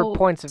 So They were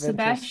points of interest.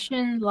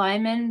 Sebastian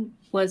Lyman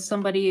was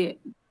somebody,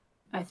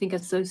 I think,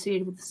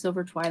 associated with the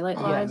Silver Twilight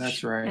Oh, Lodge.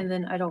 that's right. And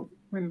then I don't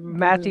remember. who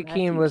Matthew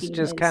Keene was Keene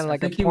just is. kind of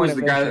like I a think he point was of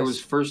the guy that interest.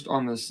 was first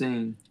on the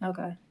scene.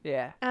 Okay.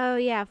 Yeah. Oh,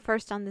 yeah,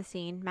 first on the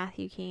scene,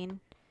 Matthew Keene.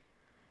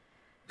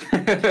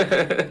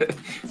 Okay,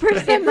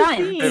 First on the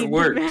Ryan. scene, It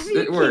works, Matthew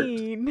it works.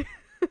 Keene.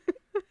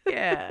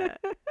 Yeah.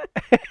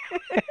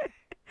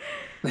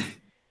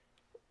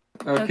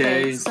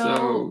 Okay,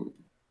 so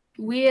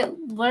We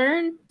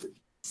learned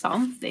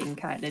something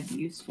kind of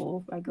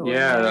useful by going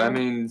yeah, there. I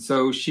mean,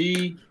 so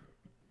she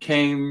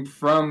came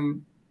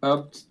from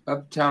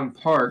Uptown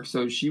Park,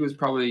 so she was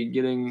probably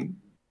getting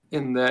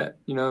in that,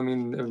 you know, I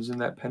mean, it was in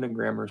that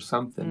pentagram or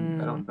something.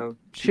 I don't know.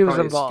 She was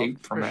probably involved,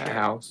 escaped from for that sure.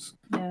 house.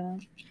 Yeah.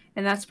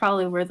 And that's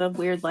probably where the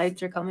weird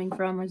lights are coming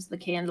from, is the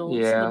candles,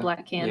 Yeah, the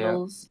black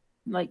candles,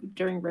 like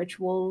during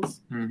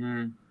rituals.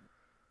 Mm-hmm.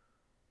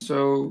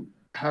 So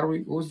how do we?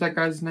 What was that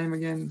guy's name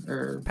again?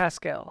 Or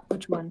Pascal.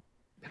 Which one?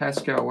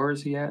 Pascal? Where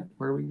is he at?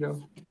 Where do we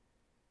go?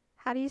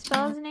 How do you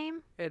spell his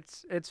name?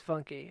 It's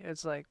funky.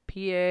 It's like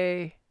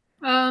PA.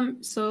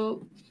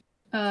 So,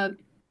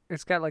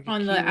 It's got like a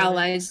on Q the in it.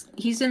 allies,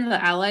 he's in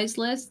the allies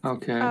list.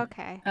 Okay.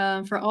 Okay.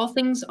 For all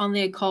things on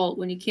the occult,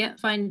 when you can't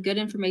find good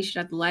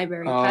information at the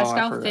library, Oh, I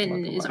Pascal forgot Fenton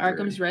about the is library.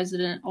 Arkham's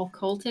resident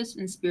occultist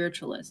and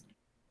spiritualist.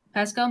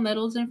 Pascal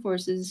meddles in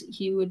forces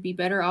he would be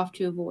better off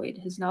to avoid.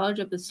 His knowledge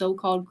of the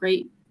so-called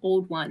Great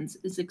Old Ones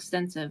is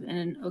extensive,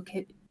 and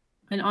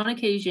on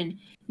occasion,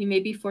 you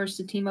may be forced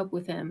to team up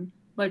with him,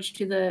 much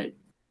to the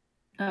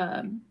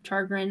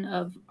chagrin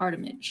of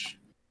Artemage.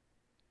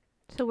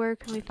 So where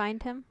can we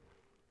find him?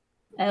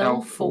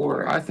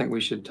 L4. I think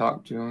we should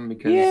talk to him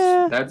because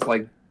Yeah. that's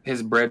like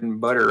his bread and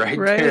butter right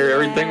Right. there.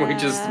 Everything we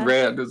just Yeah.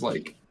 read is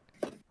like,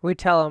 We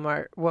tell him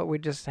what we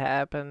just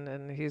happened,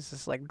 and he's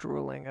just like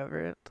drooling over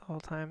it the whole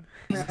time.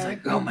 he's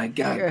like, oh my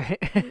god, Right.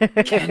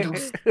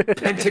 candles,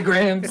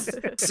 pentagrams,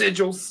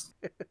 sigils.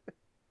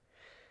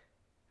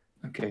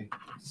 Okay.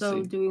 let's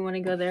So, see. do we want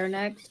to go there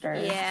next? Or?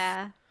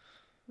 Yeah.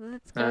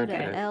 Let's go Okay.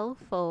 to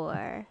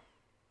L4.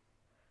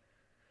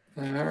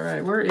 All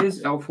right, where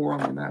is L4 on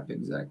the map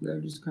exactly?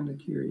 I'm just kind of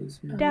curious.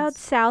 here. Down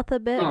south a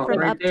bit Oh, from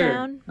right there.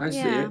 uptown. I see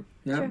yeah. it.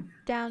 Yeah, Sure.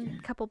 Down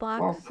a couple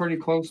blocks. all pretty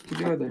close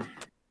together.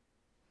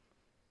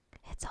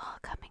 It's all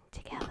coming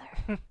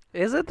together.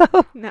 Is it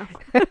though? No.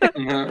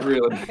 Not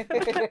really.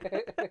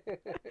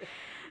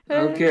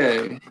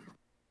 Okay.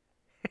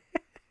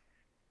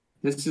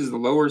 This is the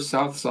Lower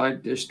South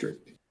Side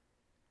District.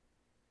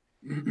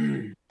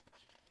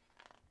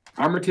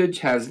 Armitage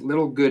has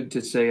little good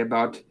to say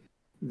about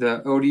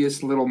the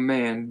odious little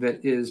man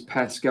that is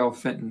Pascal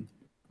Fenton,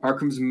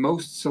 Arkham's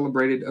most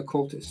celebrated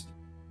occultist.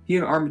 He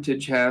and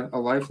Armitage have a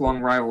lifelong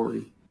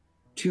rivalry.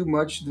 Too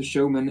much the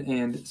showman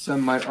and,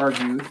 some might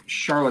argue,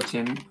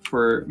 charlatan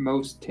for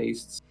most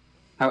tastes.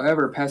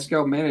 However,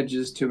 Pascal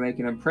manages to make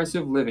an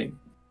impressive living.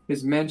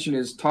 His mansion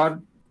is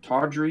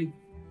tawdry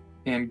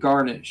and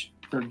garish,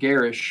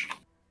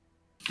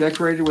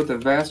 decorated with a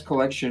vast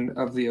collection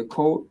of the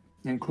occult,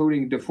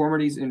 including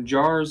deformities in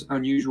jars,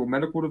 unusual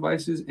medical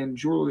devices, and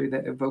jewelry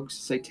that evokes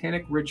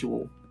satanic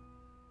ritual.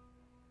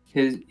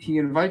 He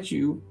invites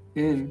you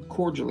in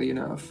cordially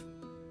enough,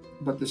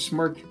 but the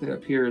smirk that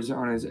appears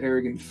on his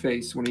arrogant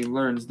face when he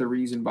learns the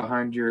reason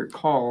behind your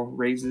call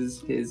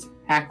raises his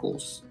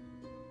hackles.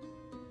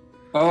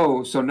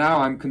 Oh, so now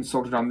I'm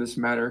consulted on this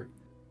matter.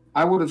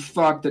 I would have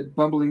thought that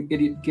bumbling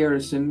idiot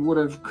Garrison would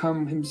have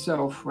come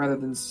himself rather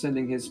than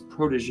sending his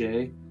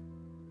protege.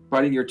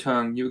 Biting your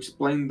tongue, you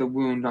explain the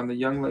wound on the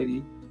young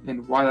lady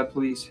and why the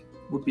police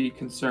would be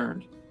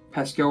concerned.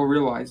 Pascal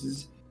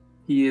realizes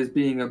he is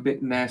being a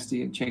bit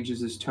nasty and changes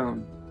his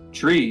tone.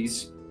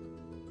 Trees?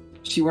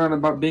 She went on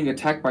about being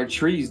attacked by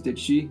trees, did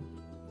she?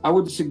 I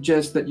would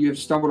suggest that you have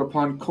stumbled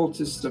upon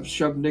cultists of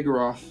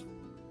Shub-Niggurath,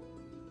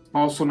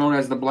 also known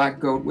as the Black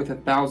Goat with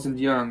 1,000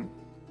 young.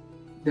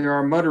 There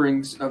are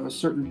mutterings of a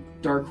certain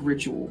dark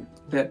ritual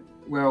that,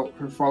 well,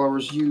 her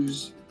followers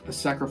use a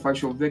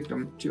sacrificial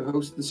victim to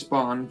host the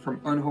spawn from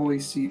unholy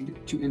seed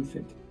to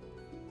infant.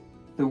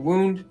 The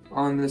wound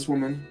on this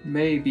woman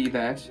may be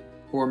that,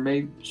 or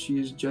maybe she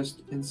is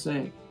just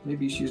insane.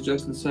 Maybe she's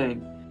just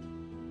insane.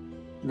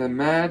 The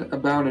mad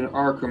abound in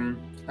Arkham,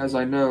 as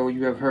I know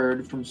you have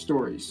heard from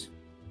stories.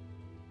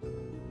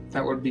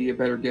 That would be a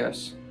better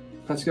guess.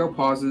 Pascal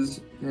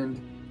pauses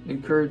and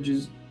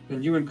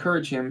you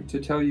encourage him to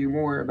tell you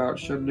more about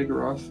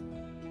Shub-Niggurath.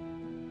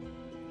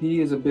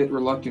 He is a bit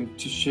reluctant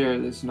to share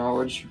this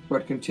knowledge,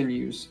 but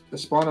continues. The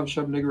spawn of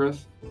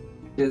Shub-Niggurath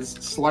is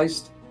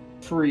sliced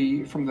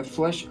free from the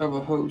flesh of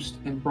a host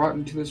and brought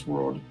into this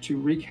world to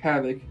wreak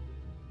havoc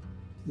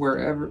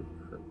whatever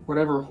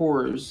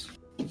horrors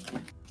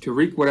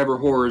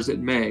it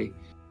may.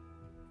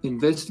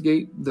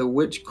 Investigate the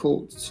witch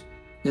cults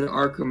in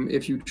Arkham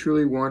if you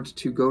truly want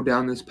to go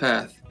down this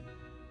path.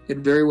 It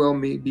very well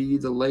may be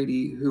the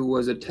lady who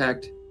was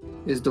attacked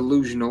is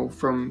delusional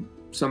from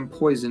some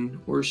poison,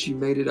 or she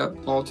made it up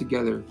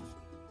altogether.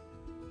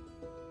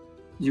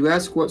 You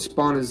ask what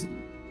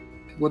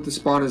the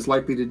spawn is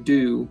likely to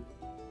do,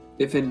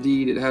 if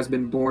indeed it has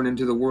been born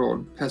into the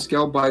world.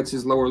 Pascal bites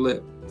his lower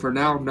lip. For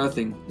now,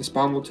 nothing. The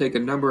spawn will take a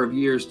number of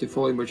years to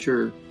fully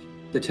mature.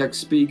 The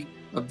texts speak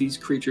of these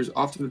creatures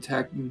often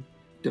attacking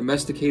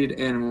domesticated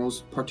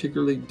animals,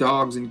 particularly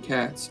dogs and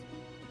cats.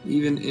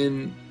 Even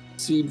in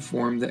seed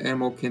form, the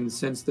animal can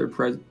sense their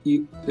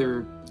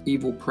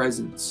evil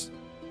presence.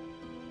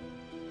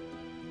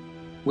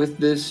 With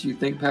this, you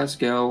thank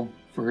Pascal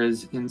for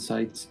his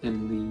insights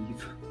and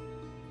leave.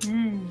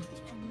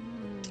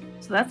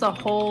 So that's a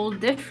whole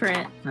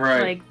different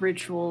like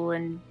ritual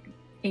and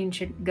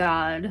ancient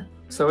god.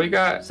 So we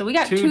got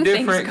two different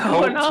things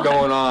going cults on.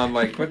 going on.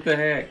 Like, what the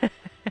heck?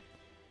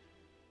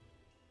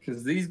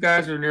 Because these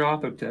guys are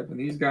Nyarlathotep, and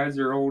these guys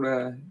are old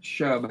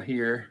Shub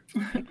here.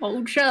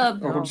 Old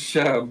Shub. Old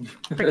Shub.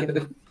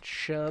 Freaking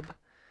Shub.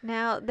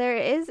 Now, there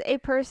is a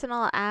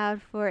personal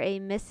ad for a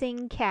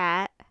missing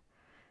cat.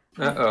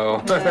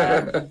 Uh-oh.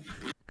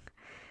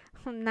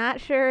 I'm not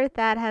sure if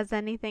that has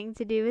anything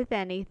to do with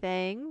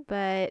anything,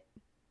 but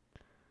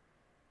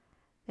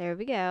there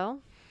we go.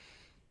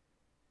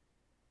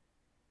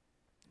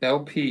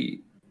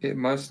 LP, it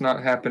must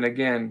not happen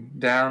again.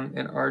 Down,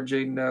 and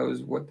RJ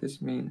knows what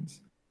this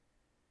means.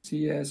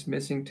 CS,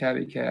 missing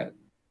tabby cat.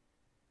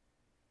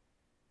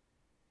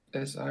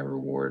 SI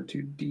reward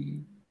to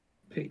D.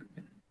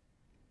 Pigman.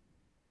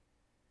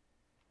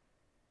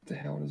 What the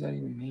hell does that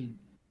even mean?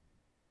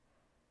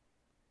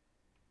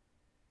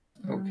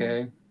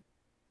 Okay.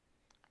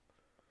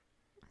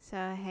 So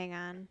hang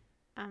on.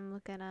 I'm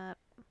looking up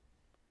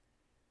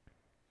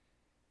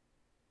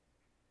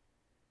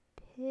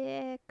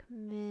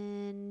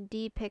Pikmin.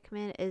 D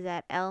Pikmin is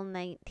at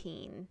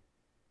L19.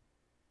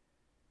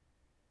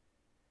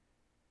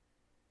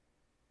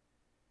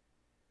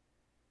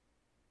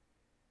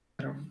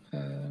 I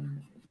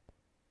don't.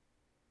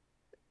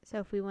 So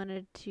if we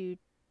wanted to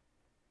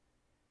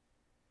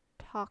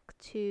talk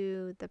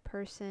to the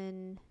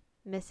person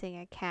missing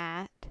a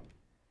cat,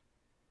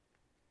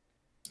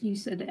 You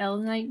said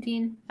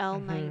L19?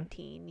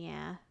 L19,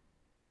 yeah.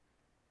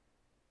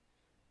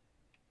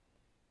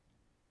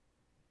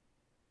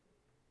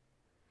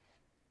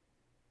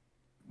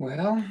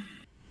 Well,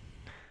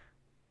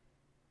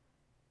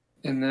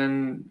 and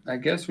then I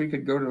guess we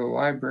could go to the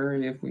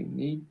library if we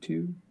need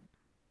to.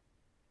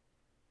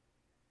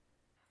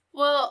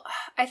 Well,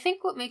 I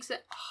think what makes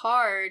it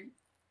hard,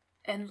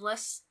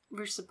 unless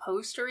we're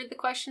supposed to read the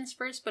questions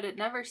first, but it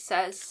never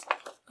says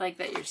like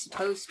that you're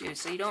supposed to,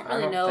 so you don't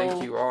really know. I don't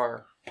think you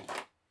are.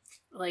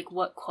 Like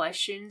what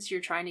questions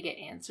you're trying to get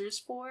answers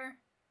for.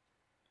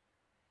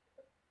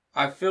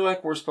 I feel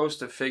like we're supposed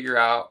to figure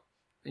out,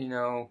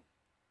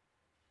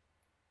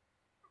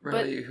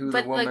 really who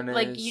the woman is.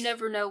 Like you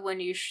never know when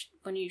you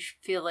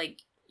feel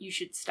like you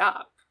should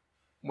stop.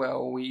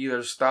 Well, we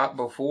either stop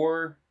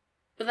before.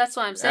 But that's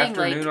what I'm saying.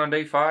 Afternoon on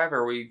day 5,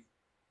 or we.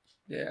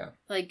 Yeah.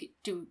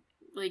 Do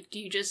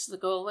you just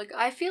go like,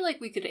 I feel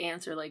like we could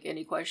answer like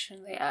any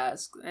question they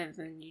ask, and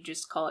then you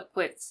just call it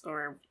quits,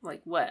 or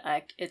like what?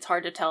 It's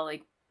hard to tell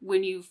like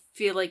when you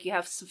feel like you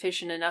have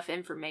sufficient enough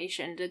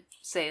information to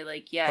say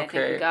like, yeah, I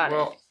think we got it.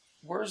 Well,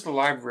 where's the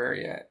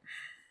library at?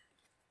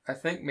 I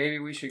think maybe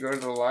we should go to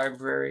the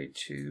library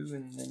too,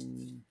 and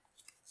then.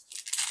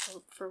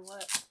 For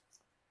what?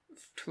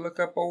 To look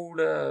up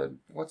old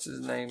what's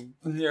his name?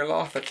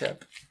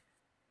 Nyarlathotep.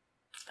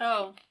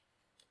 Oh.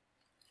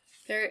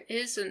 There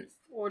is an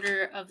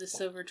Order of the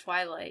Silver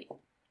Twilight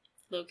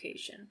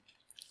location.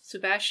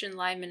 Sebastian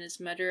Lyman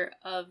is member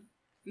of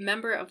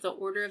the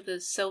Order of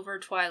the Silver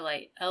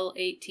Twilight,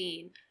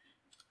 L18,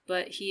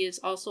 but he is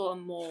also a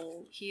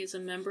mole. He is a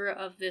member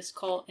of this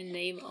cult in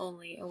name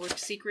only and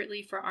works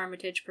secretly for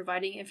Armitage,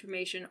 providing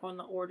information on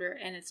the Order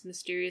and its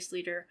mysterious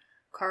leader,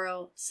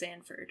 Carl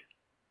Sanford.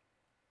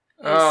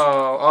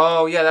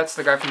 Oh, yeah, that's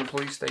the guy from the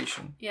police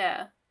station.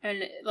 Yeah,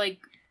 and like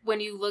when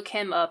you look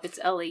him up, it's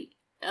L18,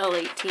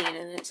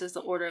 and it says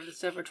the Order of the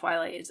Silver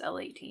Twilight is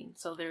L18,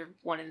 so they're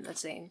one and the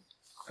same.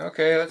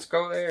 Okay, let's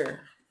go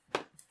there.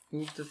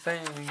 Move the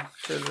thing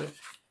to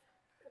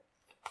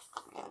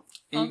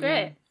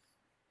the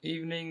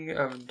evening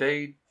of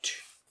day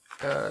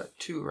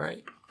 2,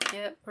 right?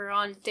 Yep, we're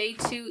on day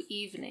 2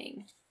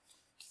 evening.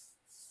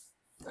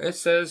 It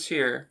says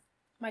here.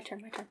 My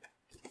turn.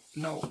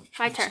 No.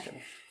 My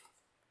turn.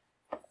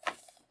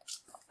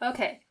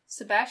 Okay,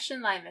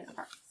 Sebastian Lyman,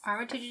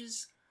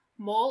 Armitage's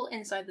mole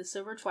inside the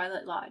Silver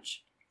Twilight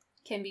Lodge,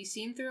 can be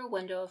seen through a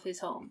window of his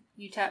home.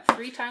 You tap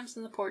 3 times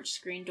on the porch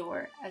screen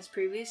door, as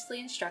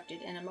previously instructed,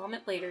 and a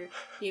moment later,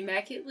 the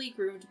immaculately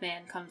groomed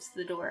man comes to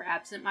the door,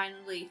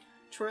 absent-mindedly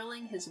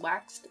twirling his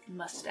waxed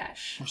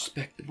mustache.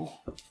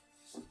 Respectable.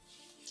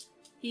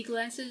 He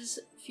glances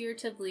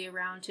furtively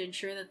around to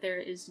ensure that there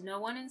is no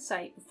one in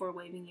sight before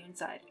waving you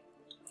inside.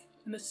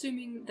 I'm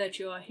assuming that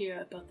you are here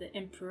about the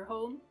Emperor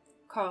home?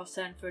 Carl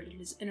Sanford and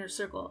his inner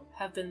circle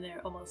have been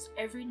there almost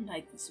every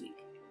night this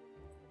week.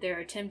 They're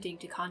attempting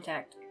to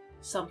contact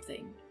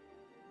something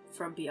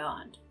from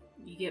beyond.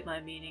 You get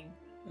my meaning?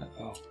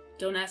 Uh-oh.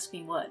 Don't ask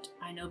me what.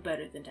 I know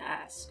better than to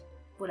ask.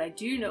 What I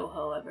do know,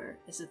 however,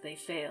 is that they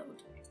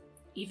failed.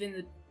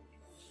 Even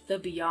the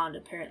beyond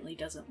apparently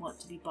doesn't want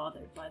to be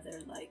bothered by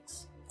their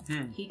likes.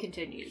 He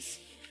continues.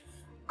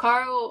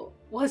 Carl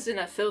was in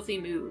a filthy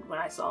mood when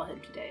I saw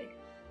him today.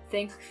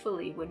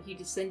 Thankfully, when he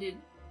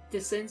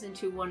descends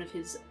into one of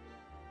his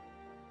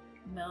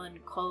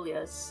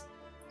melancholias,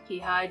 he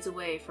hides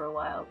away for a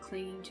while,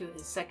 clinging to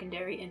his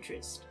secondary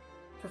interest,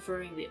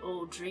 preferring the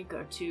old drink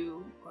or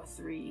 2 or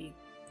 3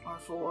 or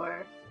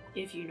 4,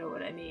 if you know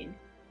what I mean.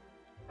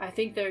 I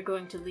think they're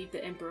going to leave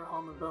the Emperor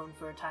home alone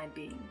for a time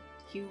being.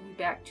 He will be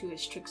back to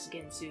his tricks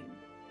again soon.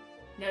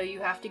 Now you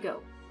have to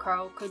go.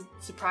 Carl could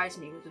surprise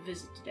me with a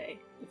visit today.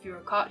 If you were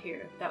caught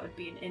here, that would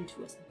be an end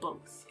to us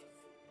both.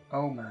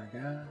 Oh my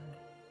god.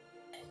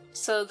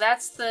 So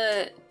that's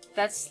the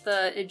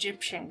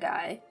Egyptian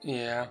guy.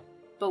 Yeah.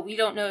 But we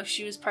don't know if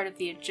she was part of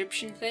the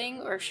Egyptian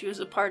thing or if she was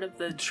a part of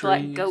the Trees.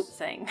 black goat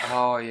thing.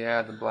 Oh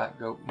yeah, the black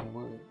goat in the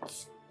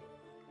woods.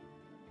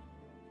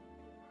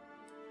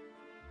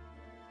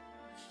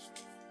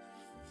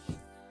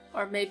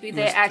 Or maybe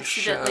they Mr.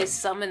 accidentally Shub.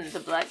 summoned the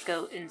black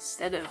goat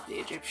instead of the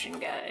Egyptian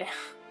guy.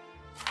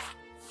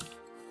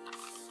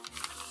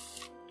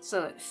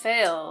 So it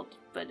failed,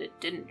 but it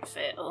didn't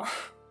fail.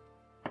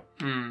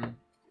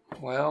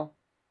 Well,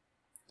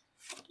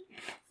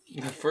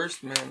 the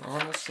first man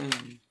on the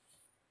scene.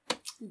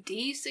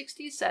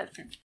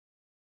 D67.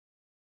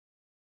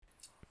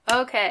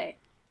 Okay,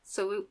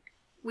 so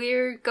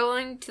we're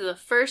going to the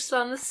first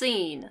on the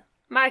scene.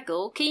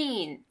 Michael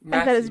Keene.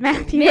 I thought it was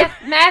Matthew.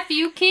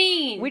 Matthew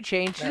Keene. We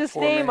changed That his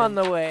poor name man. on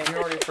the way. He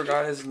already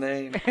forgot his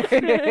name.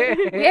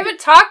 We haven't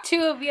talked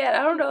to him yet.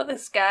 I don't know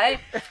this guy.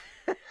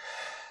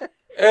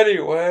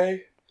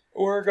 Anyway,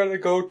 we're gonna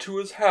go to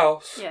his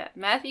house. Yeah,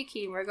 Matthew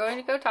Keene. We're going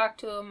to go talk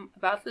to him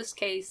about this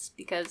case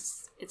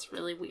because it's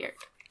really weird.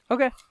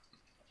 Okay.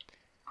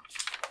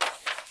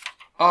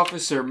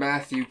 Officer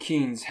Matthew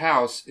Keene's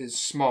house is a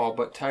small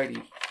but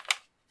tidy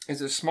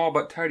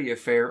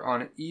affair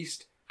on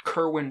East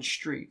Kerwin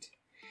Street,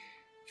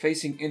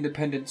 facing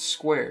Independence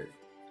Square.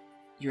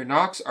 Your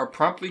knocks are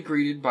promptly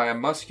greeted by a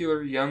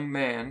muscular young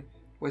man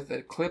with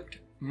a clipped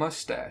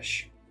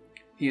mustache.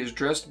 He is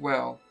dressed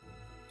well.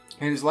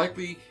 It is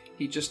likely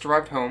he just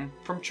arrived home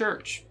from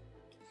church.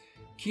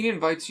 Keene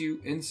invites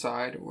you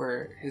inside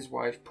where his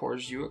wife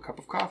pours you a cup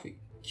of coffee.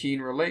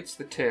 Keene relates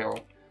the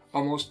tale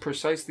almost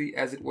precisely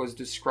as it was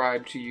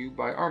described to you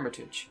by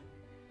Armitage.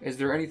 Is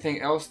there anything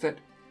else that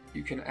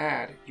you can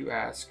add, you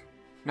ask?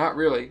 Not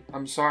really.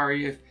 I'm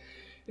sorry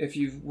if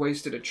you've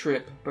wasted a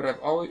trip, but I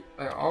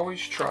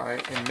always try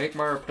and make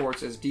my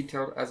reports as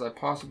detailed as I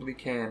possibly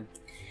can.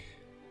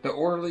 The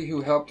orderly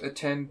who helped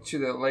attend to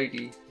the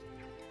lady,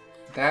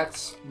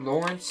 that's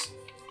Lawrence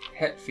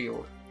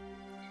Hetfield.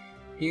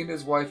 He and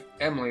his wife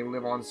Emily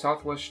live on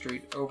Southwest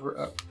Street over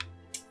up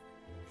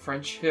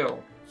French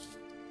Hill.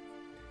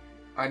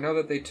 I know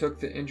that they took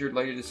the injured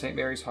lady to St.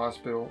 Mary's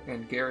Hospital,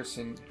 and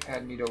Garrison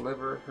had me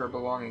deliver her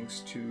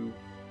belongings to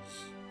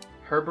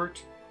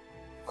Herbert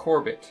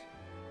Corbett,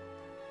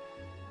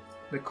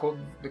 the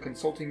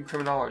consulting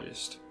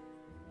criminologist.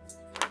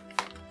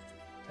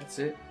 That's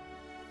it.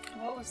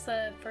 What was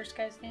the first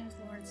guy's name?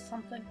 Lawrence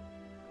something?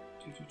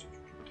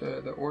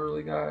 The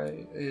orderly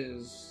guy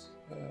is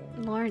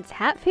Lawrence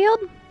Hatfield?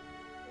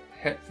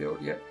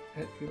 Hetfield. Yep,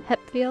 Hetfield.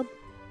 Hetfield?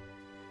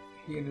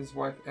 He and his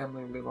wife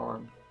Emily live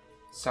on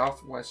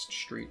Southwest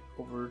Street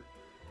over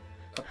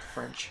up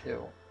French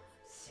Hill.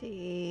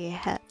 See,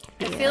 Hetfield.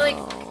 I feel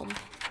like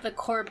the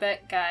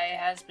Corbett guy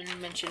has been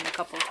mentioned a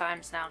couple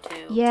times now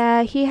too.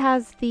 Yeah, he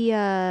has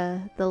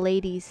the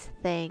ladies'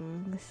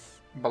 things.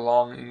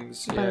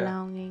 Belongings, yeah.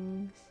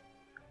 Belongings.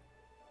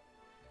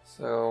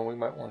 So we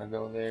might want to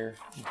go there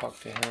and talk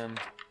to him.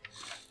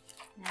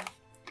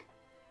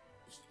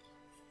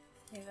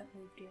 They haven't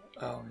moved yet.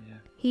 Oh, yeah.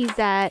 He's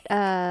at,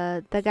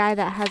 the guy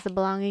that has the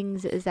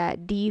belongings is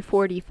at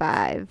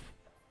D45.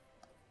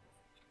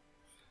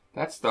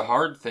 That's the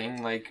hard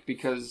thing, like,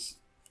 because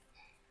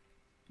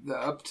the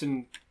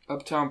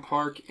Uptown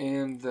Park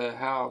and the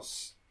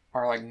house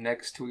Are like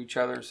next to each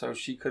other, so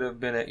she could have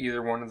been at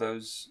either one of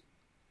those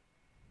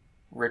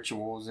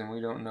rituals, and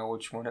we don't know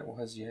which one it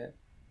was yet.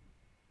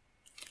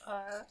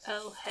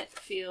 L.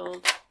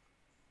 Hetfield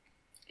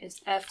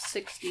is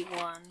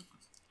F61.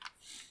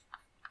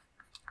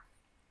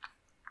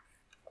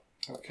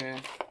 Okay,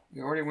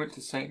 we already went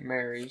to St.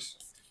 Mary's.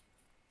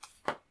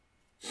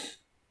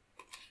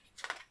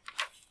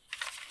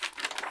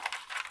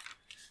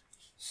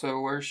 So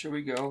where should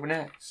we go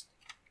next?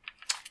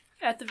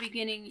 At the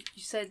beginning,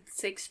 you said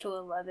 6 to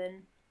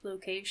 11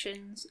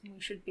 locations, and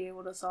we should be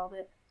able to solve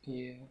it.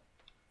 Yeah.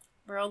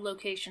 We're on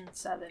location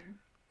 7,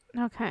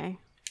 Okay.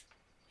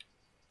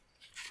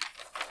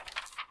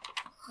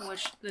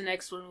 which the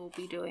next one we'll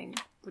be doing,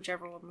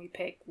 whichever one we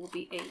pick, will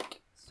be 8.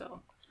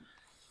 So,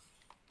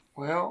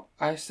 Well,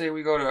 I say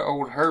we go to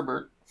Old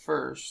Herbert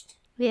first.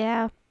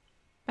 Yeah,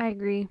 I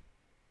agree.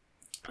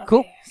 okay,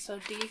 Cool. So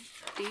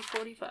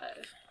D45.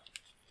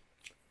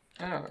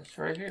 Oh, it's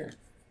right here.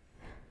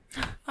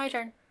 My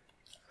turn.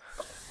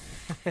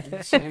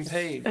 Same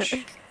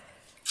page.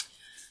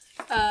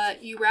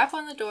 You rap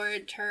on the door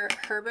to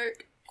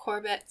Herbert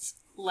Corbett's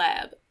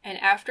lab, and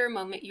after a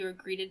moment you are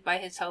greeted by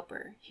his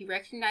helper. He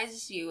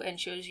recognizes you and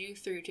shows you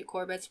through to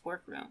Corbett's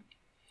workroom.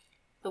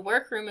 The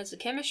workroom is a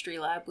chemistry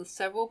lab with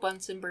several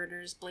Bunsen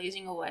burners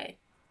blazing away.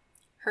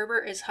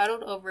 Herbert is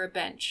huddled over a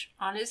bench.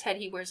 On his head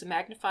he wears a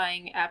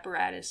magnifying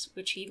apparatus,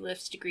 which he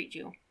lifts to greet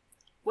you.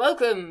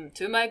 Welcome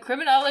to my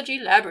criminology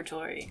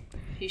laboratory.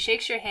 He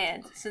shakes your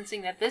hand,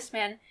 sensing that this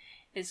man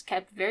is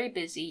kept very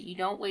busy. You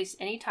don't waste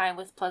any time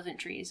with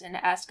pleasantries and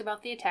ask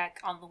about the attack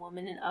on the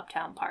woman in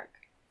Uptown Park.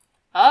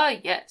 Ah,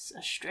 yes,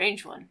 a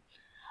strange one.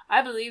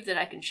 I believe that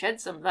I can shed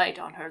some light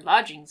on her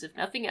lodgings, if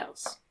nothing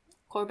else.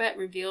 Corbett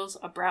reveals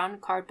a brown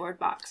cardboard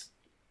box.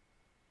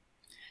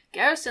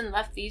 Garrison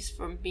left these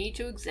for me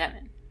to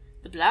examine.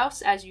 The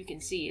blouse, as you can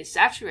see, is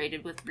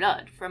saturated with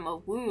blood from a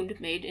wound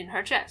made in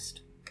her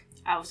chest.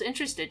 I was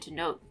interested to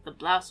note that the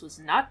blouse was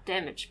not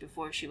damaged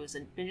before she was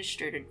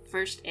administered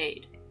first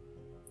aid.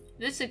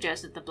 This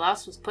suggests that the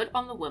blouse was put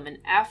on the woman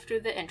after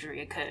the injury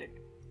occurred.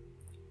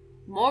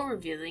 More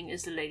revealing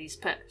is the lady's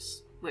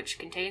purse, which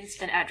contains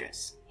an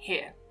address.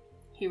 Here.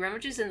 He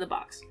rummages in the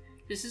box.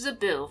 This is a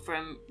bill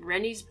from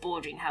Rennie's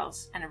boarding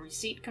house and a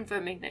receipt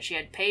confirming that she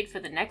had paid for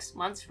the next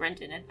month's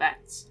rent in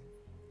advance.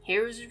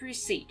 Here is a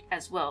receipt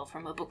as well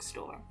from a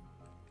bookstore.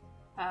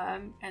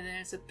 And then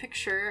there's a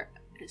picture.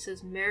 It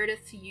says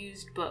Meredith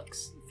Used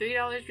Books.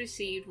 $3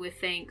 received with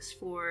thanks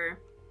for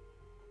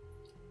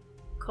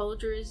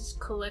Coleridge's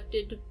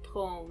collected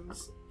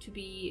poems to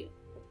be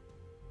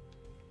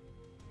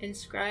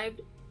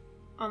inscribed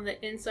on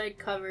the inside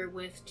cover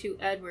with "To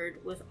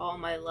Edward with all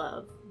my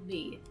love,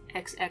 me,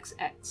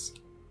 XXX."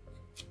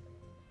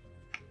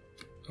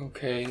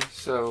 Okay,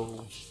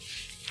 so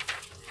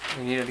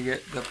we needed to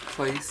get the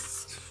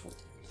place,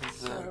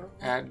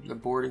 the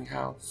boarding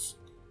house.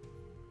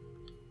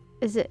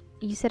 Is it?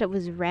 You said it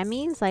was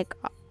Remy's, like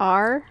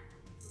R?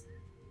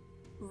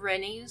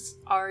 Rennie's,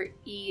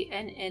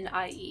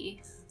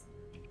 RENNIE.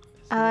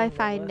 Oh, I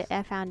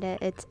found it.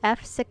 It's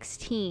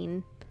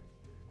F16.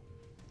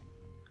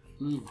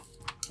 Okay.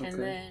 And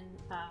then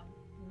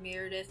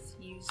Meredith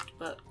Used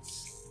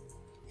Books.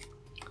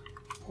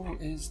 Who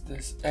is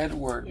this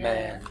Edward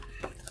man?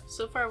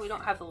 So far, we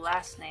don't have the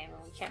last name,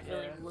 and we can't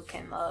really look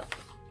him up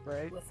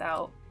Right?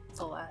 without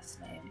the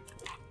last name.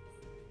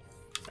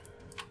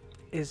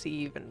 Is he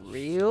even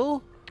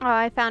real? Oh,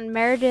 I found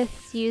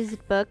Meredith's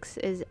Used Books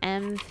is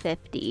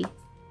M50.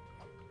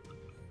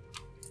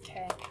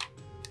 Okay.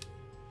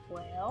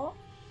 Well,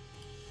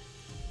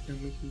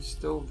 And we can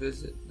still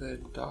visit the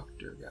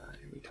doctor guy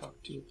we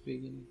talked to at the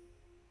beginning.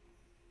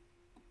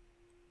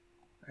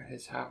 At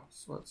his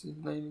house. What's his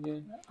name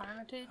again?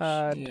 Armitage?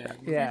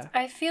 Yeah.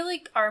 I feel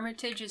like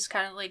Armitage is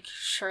kind of like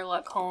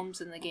Sherlock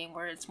Holmes in the game,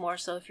 where it's more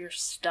so if you're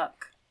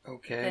stuck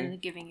Okay. than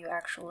giving you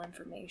actual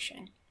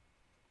information.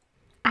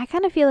 I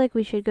kind of feel like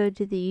we should go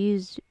to the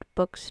used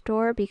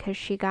bookstore because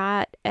she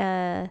got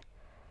a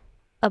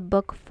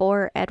book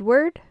for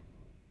Edward.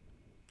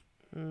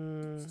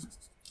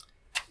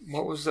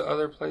 What was the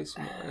other place?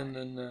 And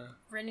then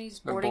Rennie's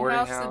The boarding boarding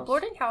house. The house.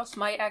 boarding house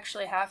might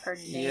actually have her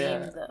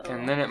name, though.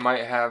 and then it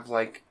might have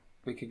like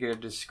we could get a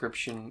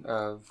description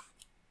of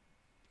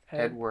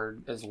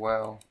Edward as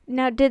well.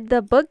 Now, did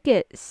the book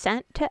get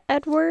sent to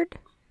Edward?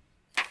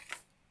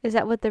 Is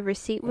that what the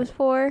receipt was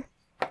for?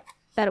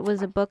 That it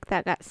was a book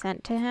that got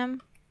sent to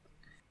him?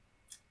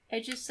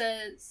 It just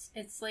says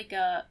it's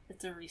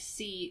a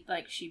receipt,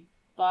 like she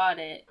bought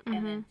it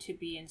and then to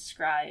be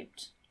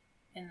inscribed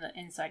in the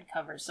inside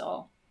cover.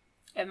 So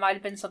it might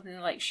have been something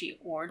like she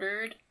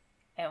ordered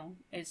and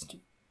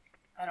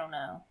I don't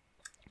know.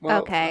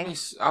 Well, Okay.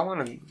 I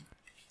want to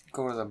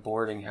go to the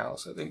boarding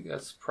house. I think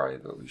that's probably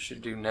what we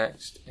should do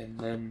next, and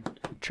then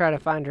Try to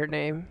find her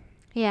name.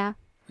 Yeah.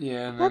 and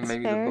then That's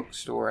maybe fair. the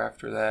bookstore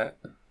after that.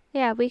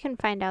 Yeah, we can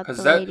find out the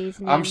 'Cause lady's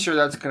name. I'm sure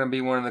that's going to be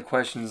one of the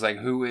questions, like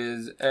who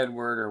is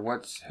Edward,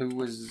 or who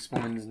was this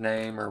woman's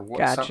name, or what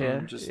Gotcha.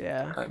 something. Just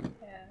Yeah.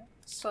 Yeah.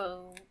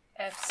 So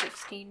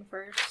F16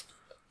 first.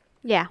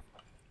 Yeah.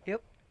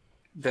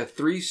 The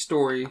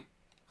 3-story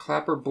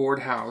clapperboard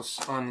house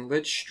on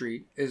Litch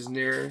Street is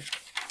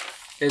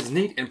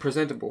neat and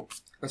presentable.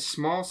 A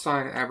small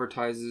sign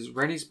advertises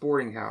Rennie's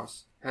boarding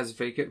house has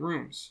vacant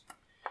rooms.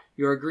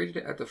 You are greeted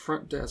at the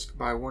front desk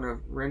by one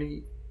of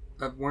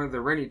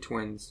the Rennie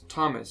twins,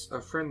 Thomas, a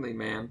friendly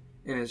man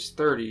in his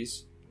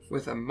 30s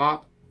with a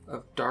mop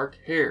of dark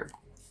hair.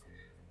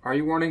 Are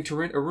you wanting to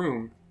rent a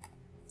room?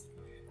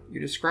 You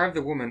describe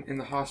the woman in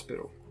the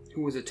hospital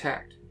who was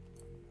attacked,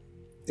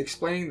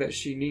 explaining that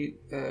she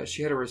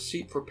had a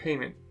receipt for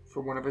payment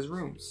for one of his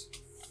rooms.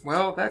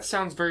 Well, that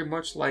sounds very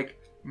much like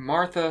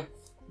Martha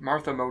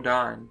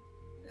Modine,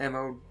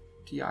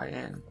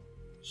 Modin.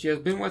 She has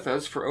been with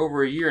us for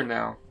over a year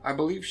now. I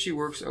believe she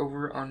works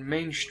over on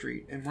Main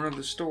Street in one of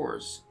the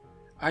stores.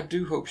 I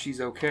do hope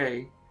she's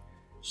okay.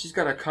 She's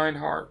got a kind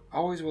heart,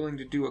 always willing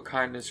to do a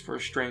kindness for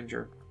a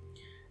stranger.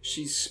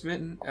 She's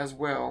smitten as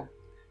well,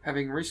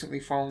 having recently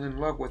fallen in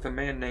love with a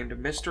man named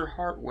Mr.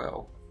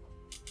 Hartwell.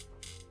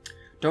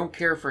 Don't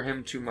care for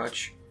him too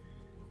much.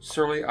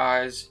 Surly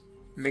eyes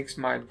makes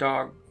my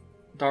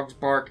dogs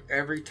bark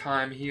every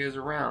time he is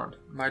around.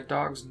 My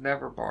dogs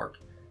never bark.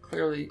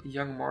 Clearly,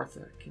 young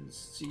Martha can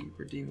see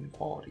redeeming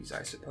qualities,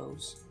 I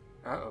suppose.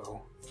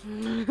 Uh-oh.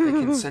 They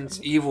can sense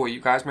evil. You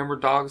guys remember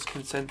dogs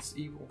can sense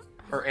evil?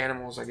 Or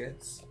animals, I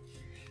guess.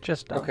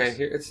 Just dogs. Okay,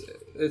 here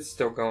it's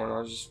still going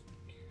on.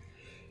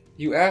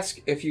 You ask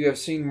if you have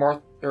seen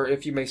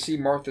if you may see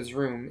Martha's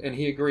room, and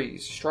he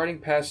agrees. Striding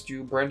past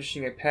you,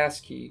 brandishing a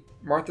passkey,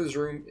 Martha's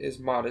room is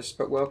modest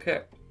but well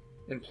kept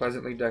and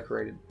pleasantly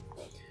decorated.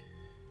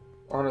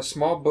 On a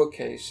small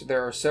bookcase,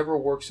 there are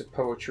several works of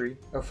poetry.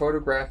 A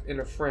photograph in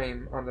a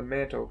frame on the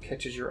mantel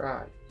catches your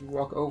eye. You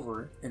walk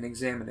over and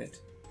examine it.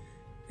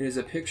 It is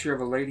a picture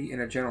of a lady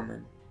and a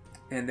gentleman,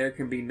 and there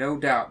can be no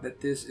doubt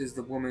that this is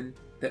the woman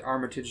that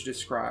Armitage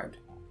described.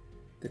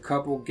 The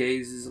couple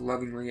gazes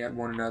lovingly at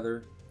one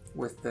another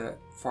with the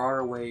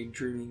faraway,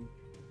 dreaming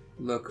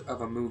look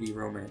of a movie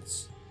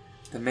romance.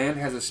 The man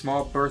has a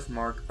small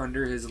birthmark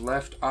under his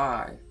left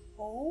eye.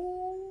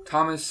 Oh.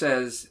 Thomas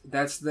says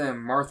that's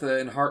them, Martha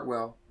and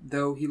Hartwell,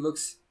 though he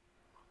looks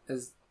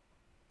as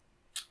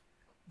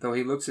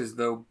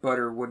though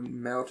butter wouldn't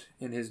melt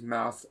in his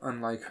mouth,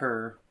 unlike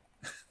her.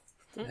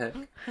 Heck.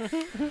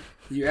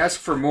 You ask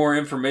for more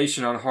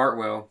information on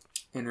Hartwell,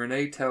 and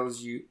Renee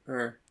tells you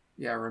that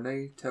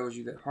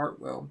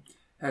Hartwell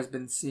has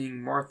been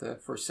seeing Martha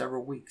for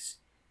several weeks,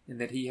 and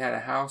that he had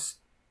a house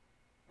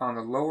on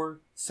the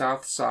lower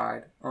south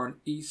side on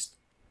East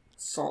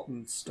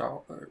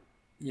Saltonstall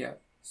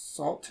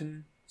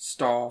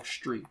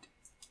Street.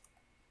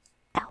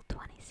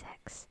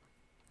 L26.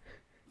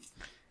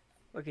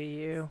 Look at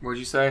you. What'd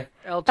you say?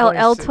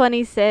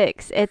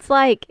 L26. It's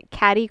like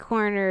catty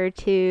corner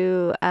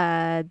to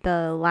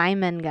the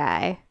Lyman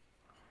guy.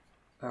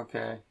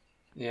 Okay.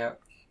 Yeah.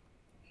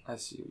 I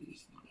see what you're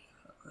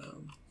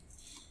saying.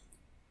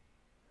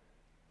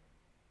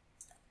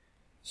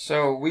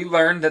 So we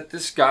learned that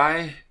this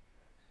guy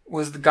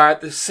was the guy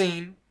at the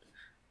scene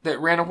that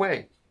ran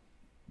away.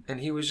 And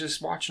he was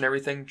just watching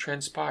everything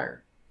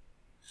transpire.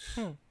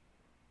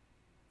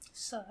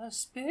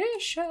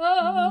 Suspicious.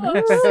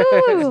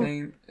 His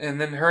name, and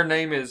then her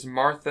name is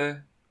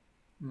Martha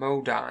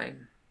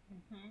Modine.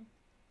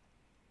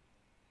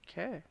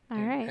 Okay. All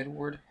right.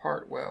 Edward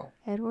Hartwell.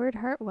 Edward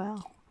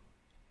Hartwell.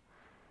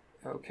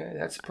 Okay,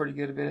 that's a pretty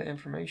good bit of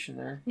information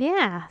there.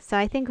 Yeah, so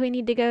I think we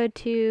need to go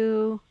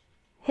to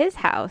his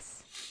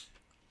house.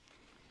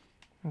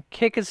 And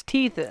kick his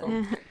teeth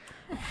in.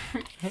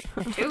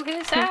 To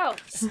his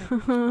house.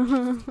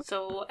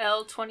 So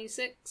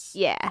L26.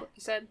 Yeah. What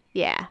you said?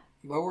 Yeah.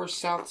 Lower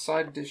South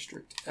Side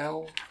District,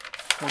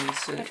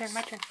 L26.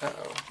 My turn.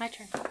 Uh-oh. My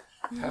turn.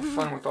 Have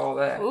fun with all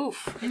that.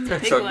 Oof. It's a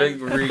big It's a one.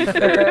 big read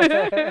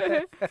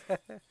there.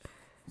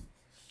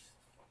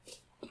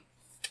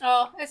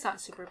 Oh, it's not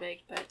super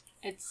big, but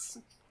it's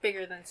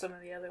bigger than some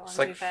of the other ones It's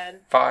like we've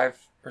had.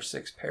 5 or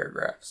 6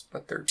 paragraphs,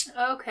 but they're...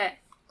 Okay.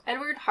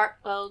 Edward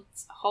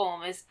Hartwell's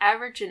home is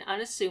average and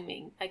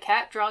unassuming. A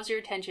cat draws your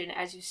attention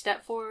as you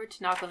step forward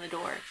to knock on the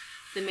door.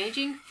 The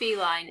managing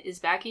feline is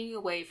backing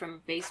away from a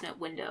basement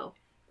window.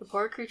 The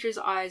poor creature's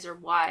eyes are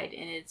wide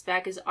and its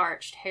back is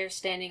arched, hair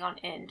standing on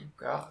end.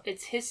 God.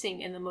 It's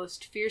hissing in the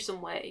most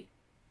fearsome way.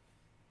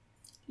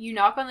 You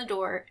knock on the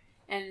door,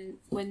 and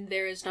when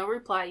there is no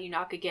reply, you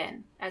knock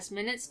again. As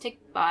minutes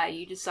tick by,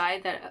 you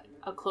decide that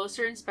a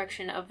closer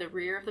inspection of the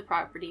rear of the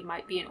property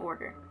might be in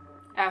order.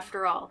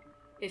 After all,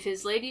 if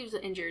his lady was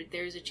injured,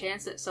 there is a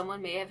chance that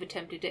someone may have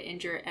attempted to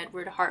injure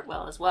Edward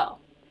Hartwell as well.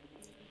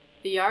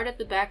 The yard at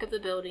the back of the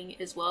building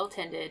is well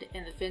tended,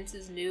 and the fence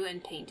is new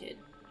and painted.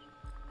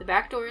 The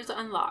back door is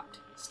unlocked.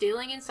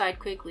 Stealing inside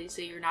quickly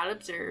so you're not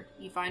observed,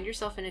 you find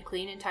yourself in a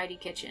clean and tidy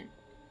kitchen.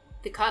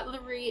 The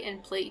cutlery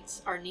and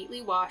plates are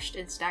neatly washed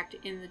and stacked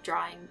on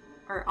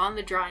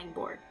the drying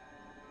board.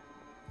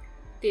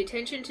 The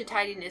attention to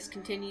tidiness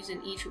continues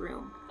in each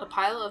room. A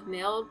pile of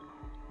mail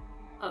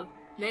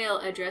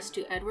addressed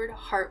to Edward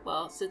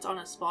Hartwell sits on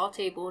a small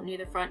table near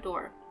the front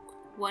door.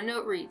 One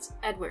note reads,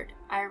 "Edward,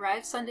 I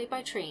arrived Sunday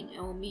by train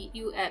and will meet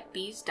you at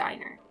B's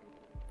Diner."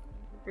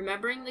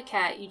 Remembering the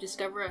cat, you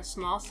discover a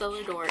small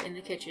cellar door in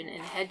the kitchen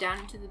and head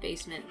down into the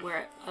basement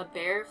where a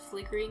bare,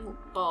 flickering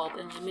bulb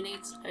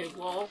illuminates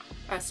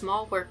a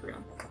small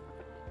workroom.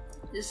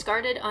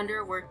 Discarded under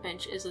a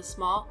workbench is a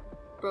small,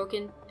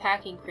 broken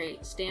packing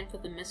crate stamped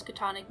with the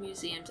Miskatonic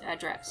Museum's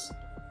address.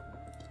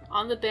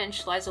 On the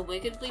bench lies a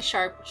wickedly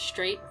sharp,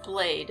 straight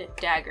blade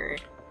dagger,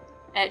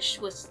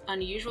 etched with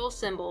unusual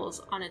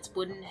symbols on its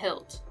wooden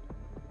hilt.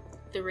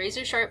 The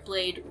razor-sharp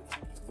blade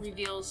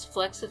reveals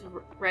flecks of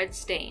red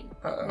stain.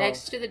 Uh-oh.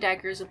 Next to the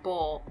dagger is a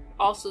bowl,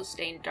 also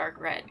stained dark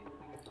red.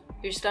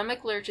 Your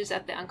stomach lurches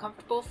at the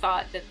uncomfortable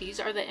thought that these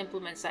are the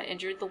implements that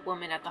injured the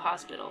woman at the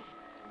hospital.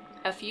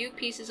 A few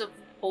pieces of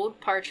old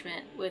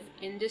parchment with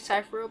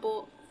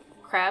indecipherable,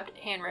 crabbed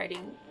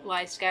handwriting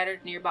lie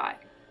scattered nearby.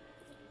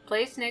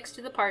 Placed next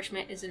to the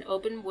parchment is an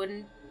open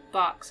wooden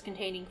box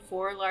containing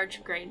 4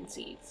 large grain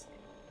seeds.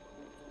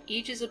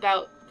 Each is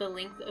about the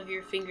length of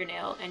your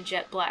fingernail and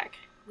jet black.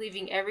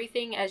 Leaving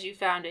everything as you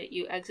found it,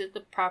 you exit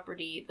the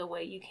property the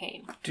way you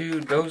came.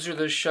 Dude, those are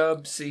the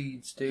shub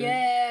seeds, dude.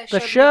 Yeah, The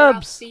shub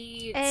shubs.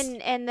 seeds.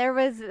 And there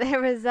was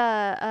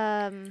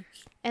a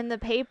in the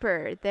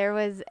paper there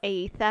was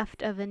a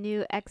theft of a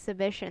new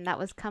exhibition that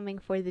was coming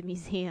for the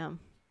museum.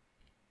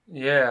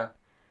 Yeah.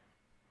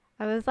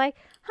 I was like,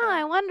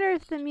 I wonder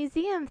if the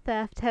museum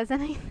theft has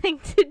anything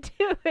to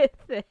do with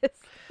this.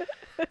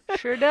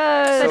 Sure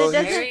does. But So it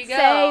there doesn't you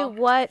say go.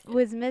 what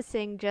was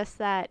missing, just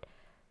that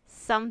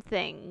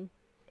something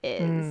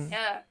is. Mm.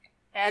 Yeah,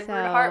 Edward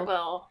So-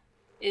 Hartwell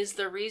is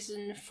the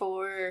reason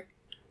for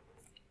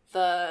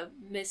the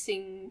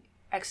missing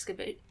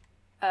exhibition.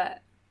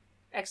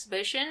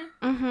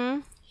 Mm-hmm.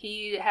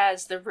 He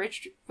has the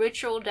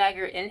ritual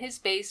dagger in his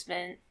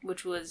basement,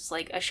 which was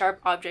like a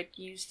sharp object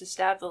used to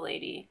stab the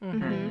lady.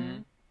 Mm-hmm.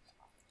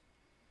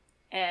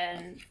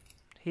 And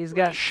He's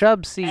got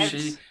shub seeds.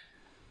 She,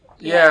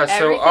 yeah, so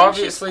everything's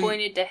obviously, just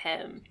pointed to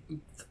him.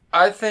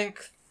 I think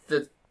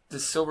that the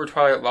Silver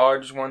Twilight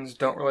Lodge ones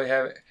don't really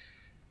have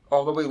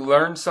although we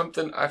learned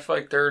something, I feel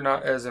like they're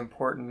not as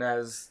important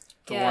as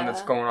the one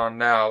that's going on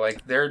now.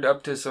 Like, they're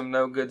up to some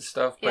no good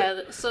stuff. But...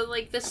 Yeah, so,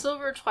 like, the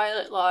Silver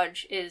Twilight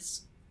Lodge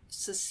is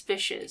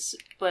suspicious,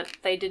 but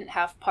they didn't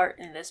have part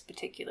in this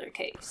particular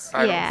case.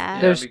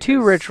 There's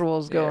two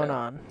rituals going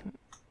on.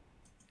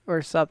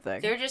 Or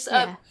something. They're just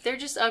up. They're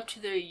just up to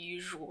their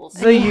usual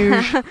stuff. The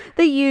usual.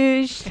 The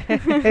usual.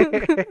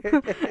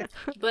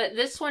 But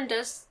this one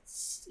does.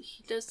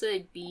 He does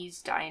the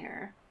Bee's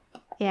Diner.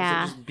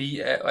 Yeah. Is it just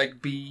B, like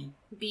B?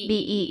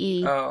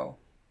 B-E-E. Oh.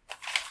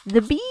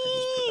 The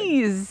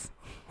bees!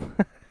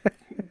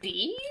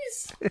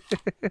 Bees?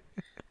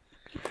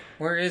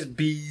 Where is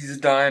Bee's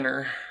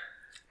Diner?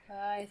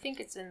 I think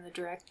it's in the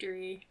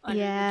directory. Under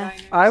Yeah. the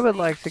diners I would thing.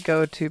 like to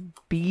go to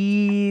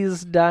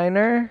Bee's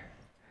Diner.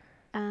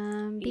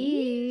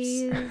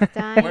 Bees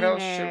Diner. What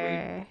else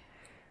should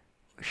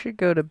We should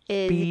go to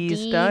is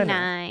Bee's Diner.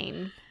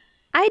 D9.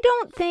 I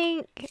don't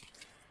think...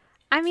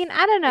 I mean,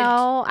 I don't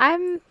know.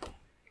 I'm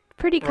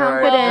pretty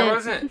confident. Right. There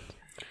wasn't...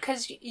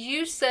 Because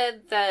you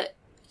said that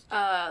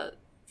the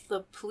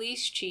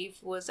police chief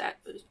was at...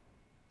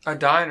 A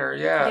diner,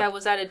 yeah.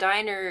 was at a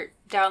diner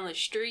down the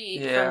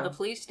street from the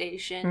police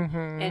station.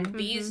 Mm-hmm. And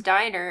Bee's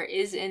Diner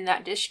is in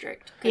that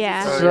district.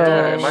 Yeah. it's So, in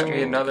the it might be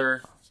district.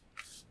 another...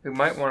 We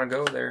might want to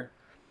go there.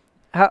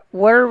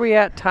 Where are we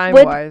at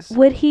time-wise?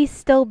 Would he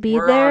still be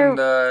We're there? on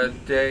the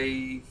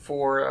day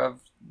 4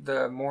 of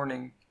the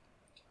morning.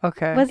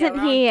 Okay. Wasn't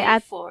we're on he day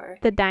at 4.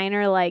 the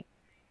diner like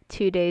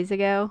 2 days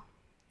ago?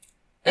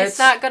 It's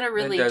not going to it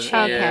really doesn't-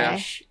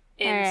 change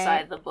yeah. inside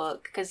Alright. the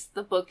book, because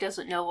the book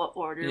doesn't know what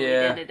order we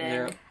Yeah, did it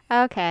in.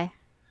 yeah. Okay.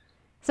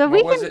 So What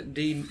we was can... it?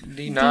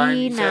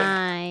 D9? you said?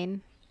 D9.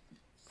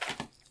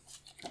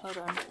 Hold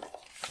on.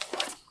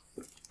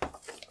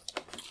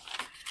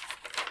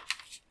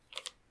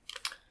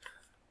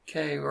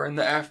 Okay, we're in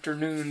the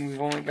afternoon.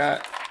 We've only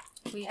got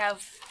We have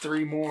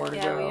 3 more to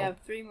go. we have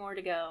 3 more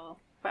to go.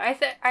 But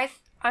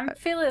I'm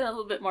feeling a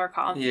little bit more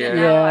confident Yeah.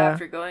 now Yeah.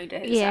 after going to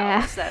his Yeah.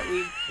 house that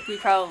we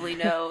probably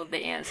know the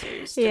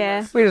answers. To Yeah.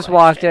 most of We the just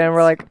walked in and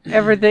we're questions. like,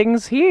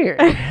 everything's here.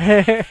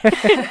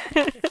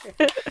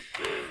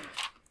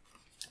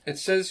 It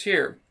says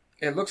here,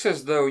 it looks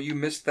as though you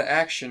missed the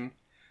action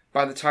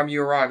by the time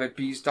you arrive at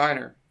B's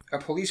Diner. A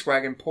police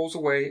wagon pulls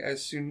away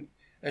as soon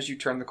as you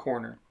turn the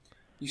corner.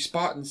 You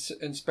spot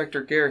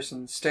Inspector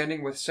Garrison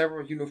standing with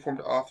several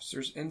uniformed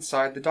officers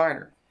inside the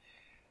diner.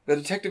 The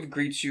detective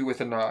greets you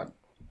with a nod.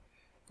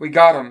 We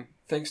got him,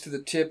 thanks to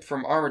the tip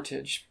from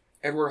Armitage.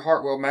 Edward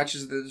Hartwell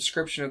matches the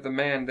description of the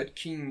man that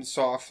Keene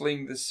saw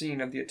fleeing the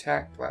scene of the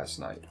attack last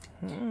night.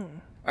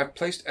 I've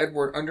placed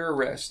Edward under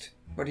arrest,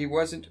 but he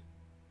wasn't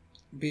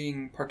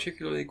being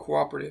particularly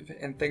cooperative,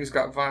 and things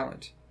got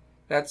violent.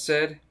 That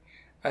said,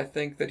 I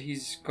think that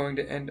he's going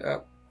to end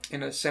up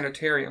in a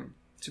sanitarium,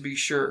 to be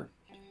sure.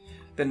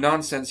 The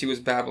nonsense he was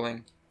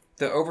babbling,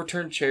 the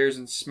overturned chairs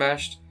and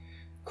smashed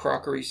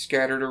crockery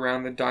scattered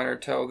around the diner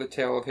tell the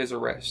tale of his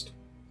arrest.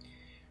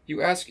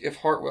 You ask if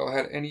Hartwell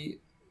had anything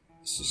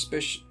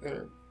suspicious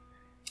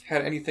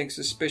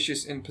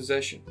in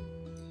possession.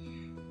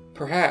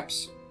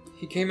 Perhaps.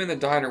 He came in the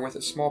diner with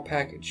a small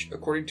package,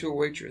 according to a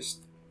waitress,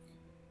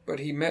 but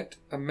he met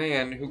a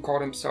man who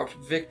called himself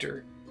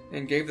Victor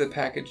and gave the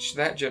package to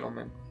that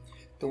gentleman.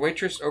 The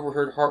waitress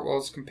overheard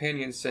Hartwell's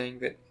companion saying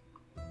that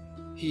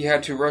he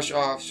had to rush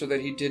off so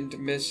that he didn't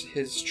miss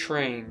his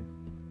train.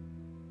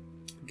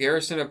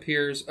 Garrison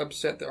appears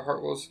upset that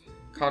Hartwell's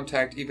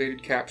contact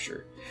evaded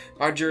capture.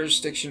 My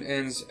jurisdiction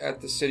ends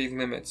at the city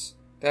limits.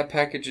 That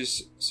package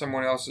is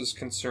someone else's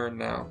concern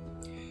now.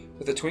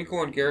 With a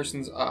twinkle in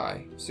Garrison's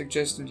eye,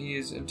 suggesting he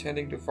is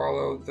intending to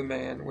follow the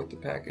man with the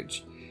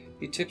package,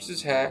 he tips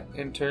his hat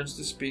and turns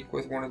to speak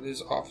with one of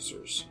his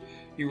officers.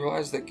 You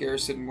realize that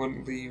Garrison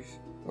wouldn't leave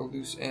a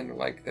loose end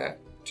like that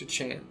to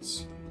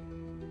chance.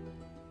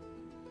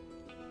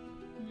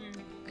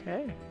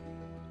 Okay.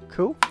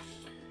 Cool.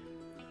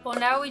 Well,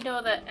 now we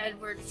know that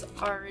Edward's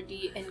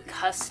already in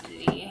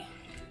custody.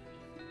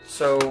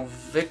 So,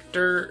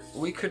 Victor,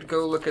 we could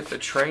go look at the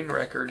train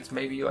records,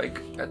 maybe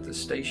like at the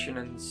station,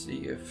 and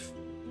see if,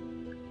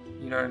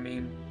 you know what I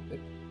mean,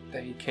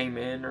 that he came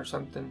in or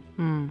something,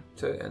 and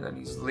then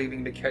he's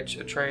leaving to catch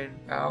a train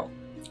out.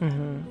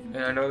 Mm-hmm.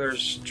 And I know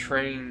there's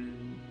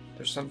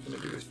something to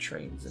do with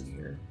trains in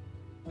here.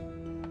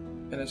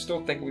 And I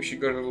still think we should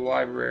go to the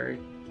library.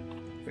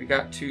 We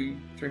got 2-3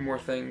 more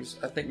things.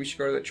 I think we should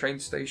go to the train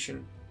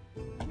station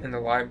and the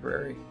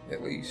library,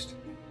 at least.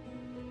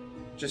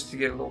 Just to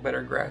get a little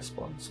better grasp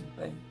on some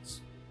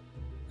things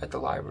at the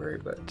library,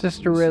 but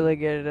Just to really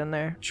get it in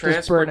there.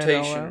 Just burn it all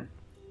out. transportation.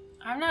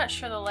 I'm not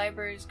sure the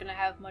library is going to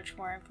have much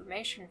more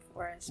information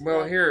for us.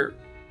 Well, but here,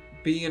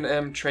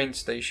 B&M train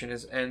station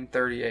is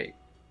N38.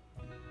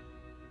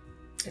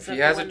 is If that he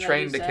the has a one that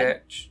train you to said?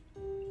 catch,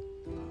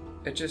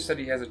 it just said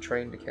he has a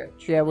train to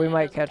catch. Yeah, we It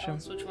might doesn't catch tell him.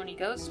 us which one he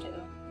goes to.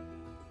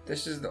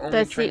 This is the only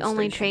That's train the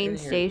only station train in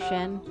here.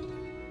 station.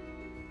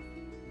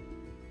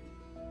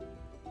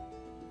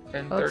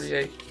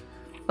 N38.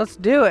 Let's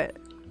do it.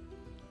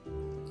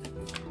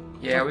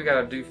 Yeah, we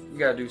gotta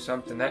do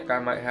something. That guy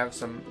might have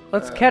some.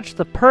 Let's catch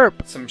the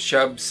perp. Some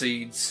shub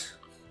seeds.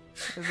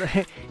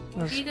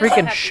 Those He doesn't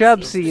freaking have the shub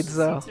seeds. seeds,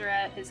 The though. seeds are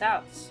at his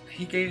house.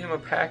 He gave him a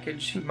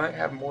package. He might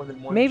have more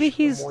than one. Maybe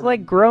he's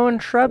like growing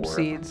shrub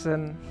seeds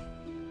and.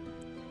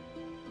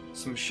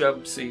 Some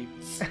shub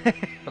seeds.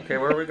 Okay,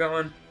 where are we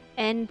going?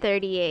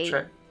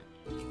 N38.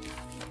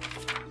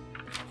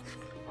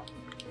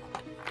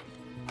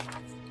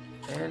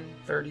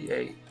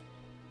 N38.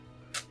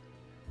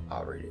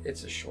 I'll read it.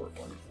 It's a short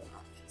one.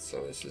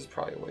 So this is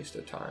probably a waste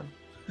of time.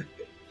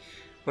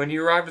 When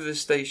you arrive at the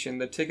station,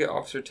 the ticket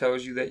officer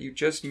tells you that you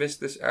just missed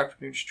this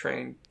afternoon's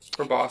train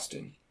for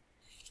Boston.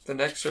 The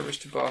next service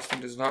to Boston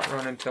does not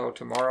run until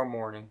tomorrow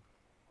morning.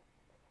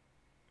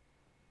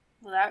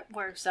 Well, that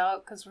works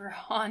out because we're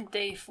on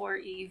day 4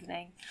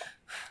 evening.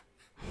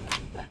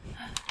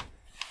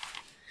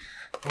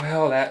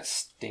 Well, that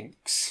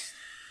stinks.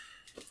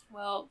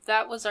 Well,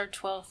 that was our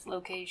 12th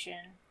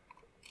location.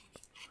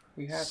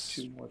 We have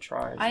 2 more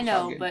tries. I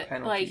know, without but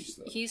getting like penalties,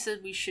 though. he said,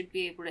 we should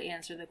be able to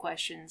answer the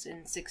questions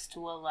in 6 to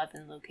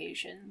 11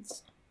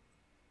 locations.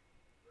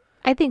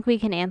 I think we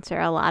can answer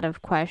a lot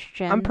of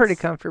questions. I'm pretty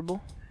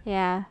comfortable.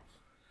 Yeah.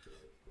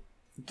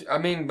 I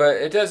mean, but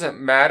it doesn't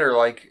matter.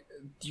 Like,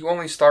 you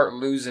only start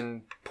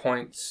losing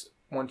points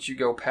once you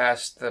go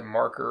past the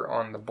marker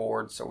on the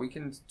board, so we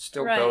can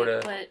still go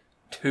to but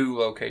 2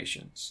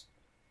 locations.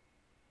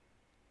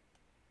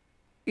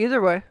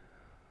 Either way.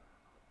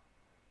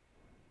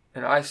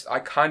 And I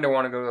kind of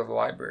want to go to the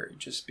library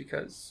just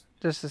because.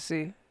 Just to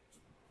see.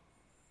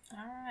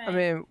 alright. I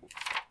mean,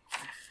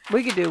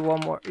 we could do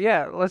one more.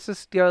 Yeah, let's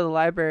just go to the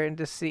library and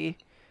just see.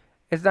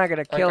 It's not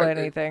going to kill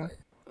anything.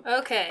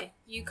 Okay,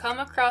 you come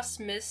across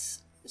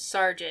Miss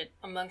Sargent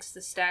amongst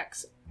the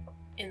stacks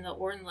in the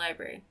Orton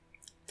Library.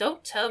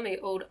 Don't tell me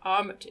old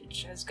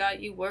Armitage has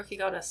got you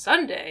working on a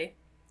Sunday,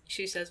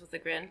 she says with a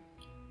grin.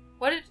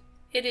 What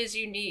it is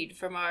you need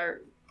from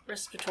our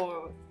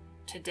respirator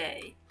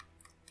today.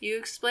 You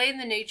explain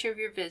the nature of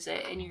your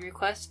visit, and your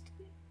request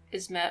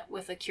is met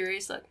with a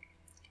curious look.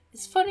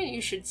 It's funny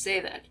you should say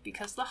that,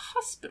 because the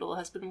hospital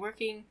has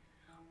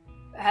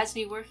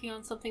me working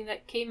on something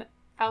that came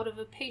out of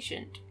a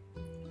patient.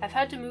 I've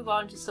had to move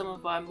on to some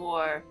of our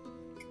more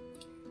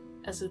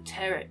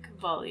esoteric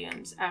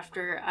volumes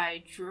after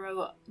I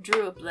drew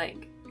a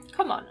blank.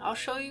 Come on, I'll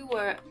show you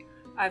where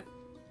I've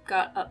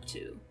got up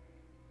to.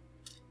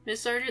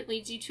 Miss Sargent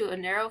leads you to a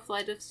narrow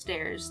flight of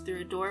stairs through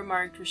a door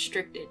marked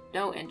restricted,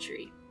 no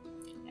entry.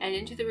 And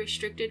into the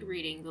restricted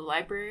reading, the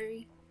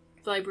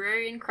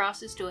librarian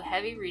crosses to a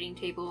heavy reading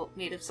table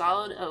made of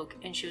solid oak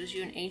and shows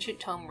you an ancient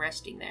tome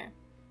resting there.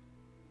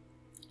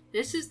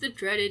 This is the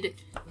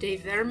dreaded De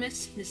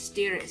Vermis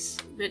Mysteris,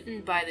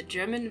 written by the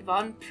German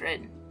von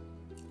Pren.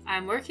 I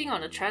am working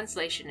on a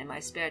translation in my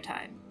spare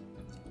time.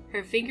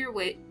 Her finger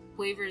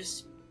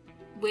wavers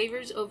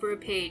over a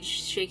page,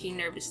 shaking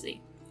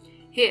nervously.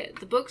 Here,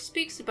 the book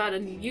speaks about a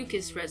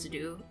mucus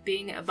residue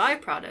being a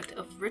byproduct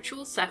of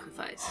ritual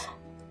sacrifice.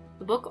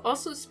 The book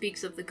also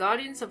speaks of the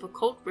guardians of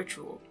occult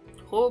ritual,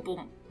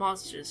 horrible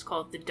monsters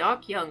called the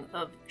Dark Young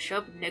of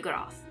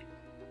Shub-Niggurath.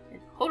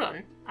 And hold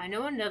on, I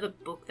know another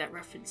book that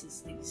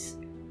references these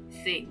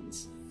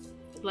things.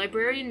 The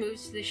librarian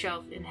moves to the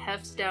shelf and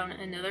hefts down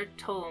another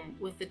tome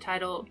with the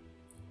title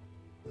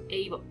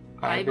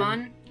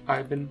Iban,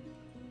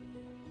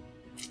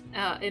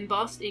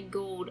 embossed in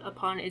gold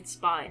upon its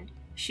spine.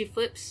 She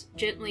flips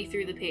gently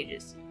through the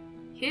pages.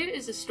 Here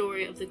is a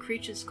story of the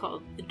creatures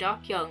called the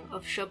Dark Young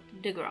of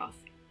Shub-Niggurath,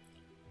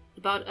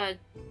 about a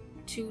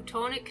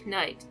Teutonic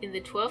knight in the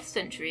 12th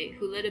century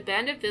who led a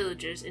band of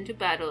villagers into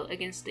battle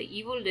against the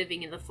evil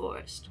living in the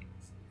forest.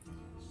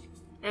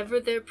 Ever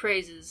their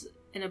praises,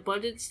 in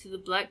abundance to the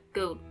black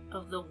goat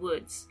of the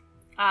woods.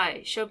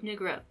 I,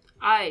 Shub-Niggurath,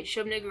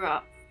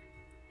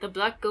 the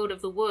black goat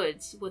of the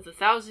woods, with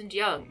 1,000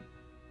 young.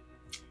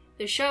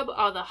 The Shub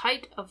are the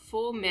height of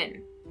 4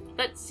 men.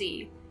 Let's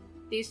see.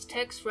 These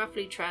texts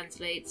roughly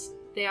translates,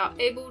 they are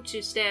able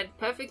to stand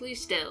perfectly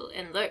still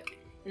and lurk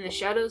in the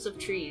shadows of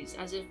trees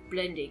as if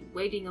blending,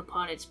 waiting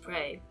upon its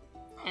prey,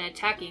 and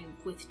attacking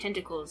with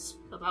tentacles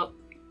about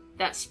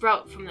that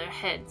sprout from their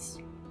heads.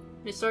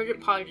 Miss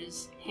Sargent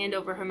pauses, hand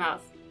over her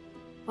mouth.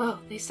 Well,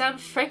 they sound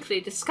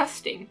frankly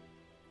disgusting.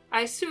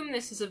 I assume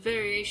this is a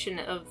variation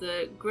of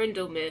the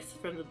Grendel myth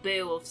from the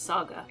Beowulf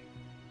saga.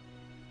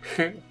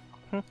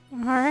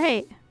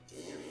 Alright.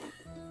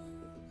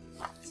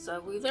 So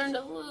we learned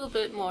a little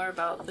bit more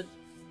about the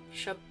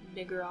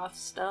Shub-Niggurath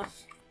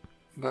stuff.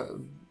 But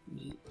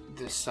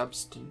the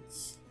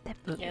substance.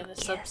 Yeah, the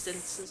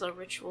substance is a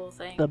ritual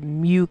thing. The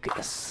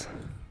mucus.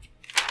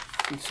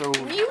 So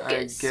Mucus.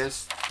 I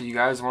guess, do you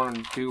guys want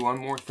to do one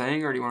more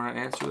thing, or do you want to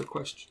answer the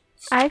questions?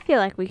 I feel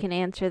like we can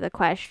answer the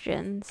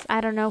questions. I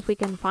don't know if we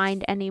can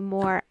find any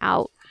more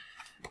out.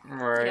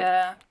 Alright.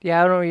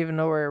 Yeah. I don't even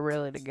know where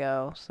really to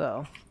go,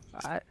 so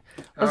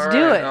let's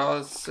do it. Now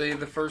let's see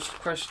the first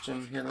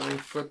question. Here, let me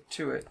flip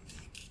to it.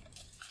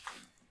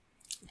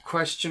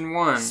 Question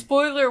 1.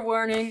 Spoiler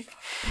warning.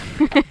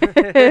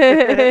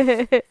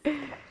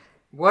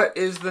 What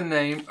is the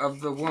name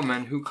of the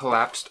woman who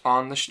collapsed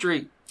on the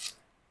street?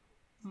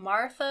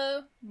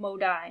 Martha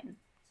Modine.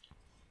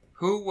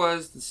 Who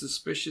was the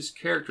suspicious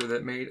character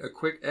that made a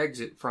quick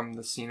exit from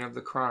the scene of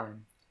the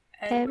crime?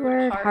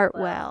 Edward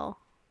Hartwell.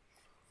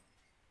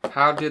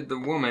 How did the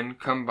woman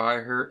come by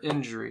her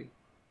injury?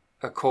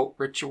 Occult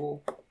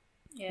ritual?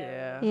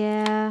 Yeah.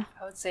 Yeah.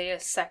 I would say a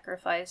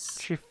sacrifice.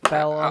 She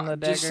fell on the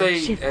dagger. Just say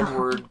She fell.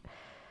 Edward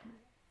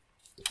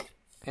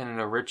in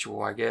a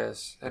ritual, I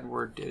guess.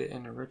 Edward did it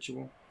in a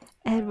ritual.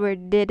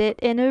 Edward did it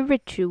in a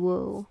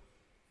ritual.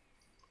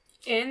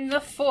 In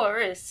the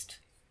forest.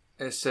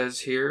 It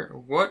says here,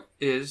 what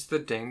is the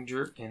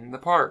danger in the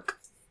park?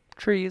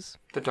 Trees.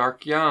 The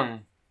dark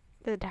young.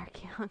 The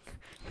dark young.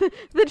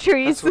 The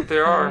trees. That's what they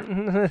are.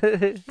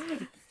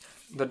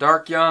 The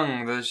dark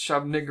young, the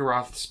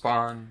Shub-Niggurath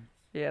spawn.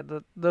 Yeah,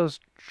 those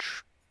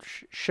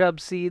shub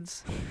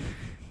seeds.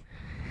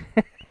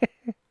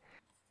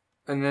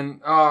 And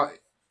then,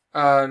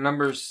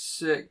 number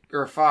 6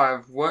 or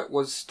 5. What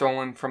was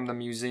stolen from the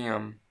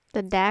museum?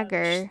 The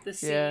dagger. The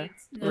seeds. Yeah.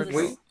 No, the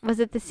Wait. Was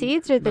it the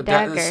seeds or the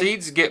dagger? The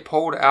seeds get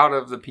pulled out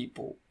of the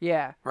people,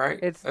 Yeah. right?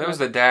 It's It was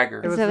the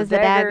dagger. It was So it the was the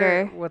dagger.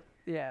 dagger. With,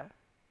 yeah.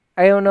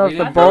 I don't know We if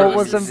the didn't go to bolt the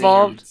was museum.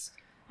 involved.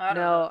 I don't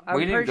No, know. I'm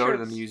We didn't pretty go sure to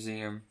the it's-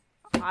 museum.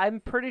 I'm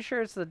pretty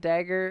sure it's the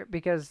dagger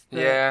because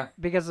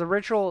the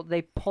ritual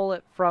they pull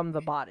it from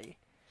the body.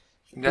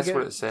 That's to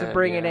what it said. to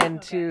bring yeah. it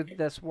into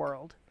this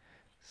world.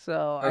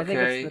 So I think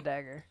Okay. it's the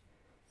dagger.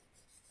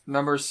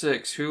 Number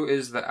 6. Who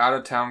is the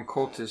out-of-town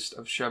cultist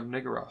of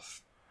Shub-Niggurath?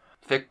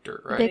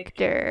 Victor, right?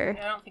 Victor.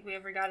 I don't think we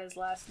ever got his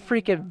last name.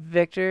 Freaking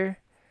Victor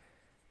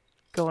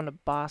going to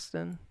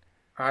Boston.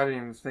 I didn't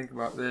even think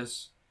about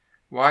this.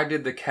 Why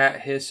did the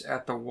cat hiss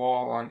at the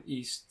wall on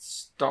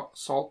East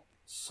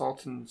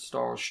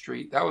Saltonstall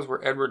Street? That was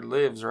where Edward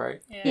lives,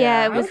 right?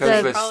 Yeah, it I was would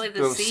say the- probably the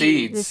those seeds.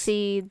 seeds. The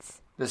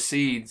seeds. The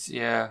seeds,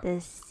 yeah. The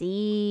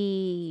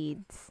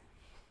seeds.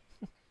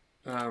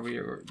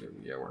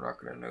 We're not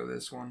gonna know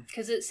this one.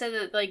 Because it said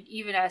that, like,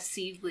 even as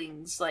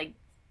seedlings, like,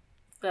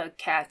 the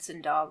cats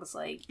and dogs,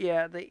 like,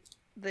 Yeah, they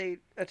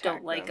attack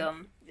don't like them.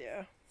 them.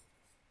 Yeah.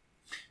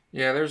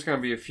 Yeah, there's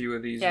gonna be a few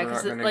of these Yeah, we're not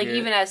because, gonna like, get.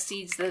 even as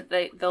seeds, that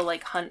they'll,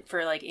 like, hunt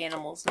for, like,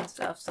 animals and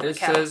stuff. So the It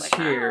cat was says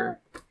like, here,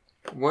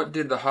 what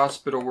did the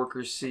hospital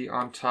workers see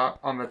on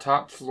the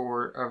top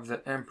floor of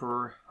the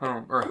Emperor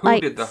home? Or who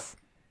did the Lights.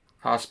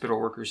 hospital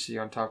workers see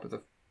on top of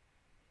the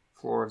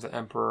floor of the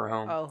Emperor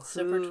home? Oh,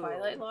 Super who?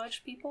 Twilight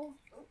Lodge people?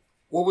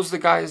 What was the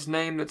guy's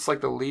name that's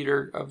like the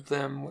leader of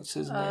them? What's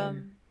his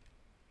name?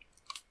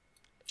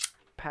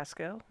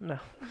 Pascal? No.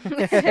 We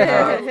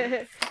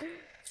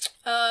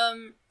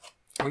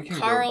can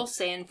Carl go.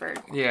 Sanford.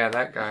 Yeah,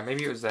 that guy.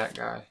 Maybe it was that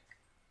guy.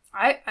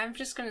 I'm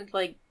just gonna,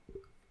 like,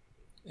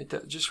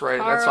 Just write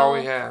it. That's all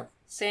we Carl. have.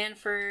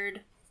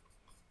 Sanford,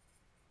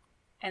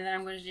 and then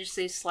I'm going to just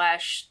say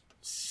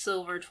 /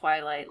 Silver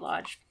Twilight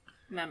Lodge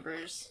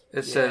members.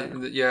 It says,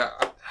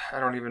 I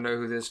don't even know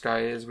who this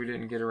guy is. We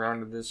didn't get around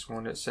to this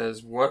one. It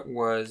says, what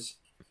was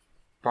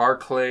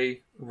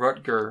Barclay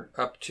Rutger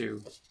up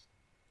to?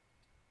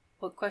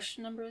 What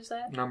question number is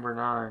that? Number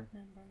 9.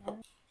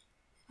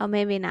 Oh,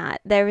 maybe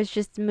not. There was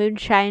just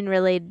moonshine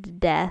related to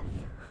death.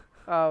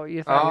 Oh,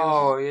 you thought he was...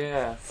 Oh,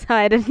 yeah. So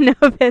I didn't know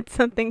if it had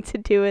something to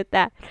do with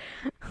that.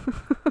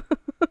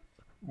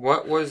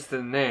 What was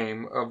the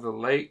name of the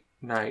late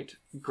night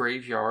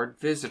graveyard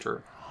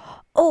visitor?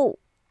 Oh,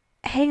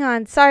 hang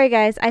on. Sorry,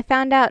 guys. I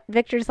found out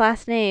Victor's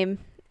last name.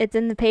 It's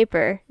in the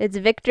paper. It's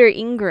Victor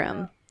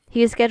Ingram.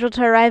 He was scheduled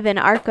to arrive in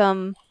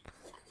Arkham.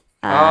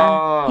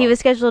 He was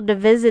scheduled to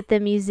visit the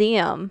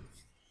museum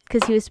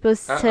because he was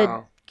supposed to.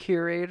 Uh-oh.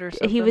 curate or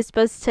something? He was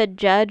supposed to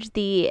judge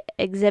the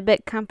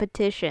exhibit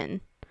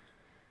competition.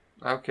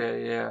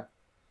 Okay, yeah.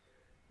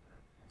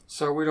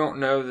 So we don't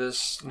know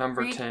this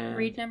number 10.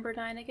 Read number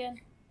 9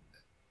 again.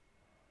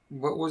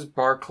 What was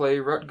Barclay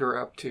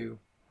Rutger up to?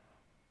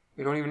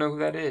 We don't even know who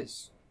that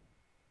is.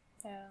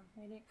 Yeah,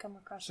 I didn't come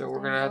across. So his we're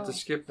name going to at have to all.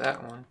 skip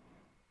that one.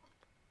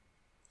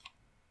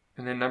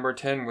 And then number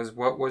 10 was,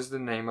 what was the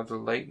name of the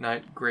late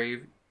night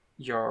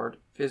graveyard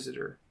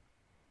visitor?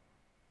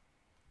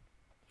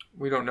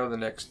 We don't know the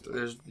next.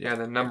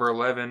 The number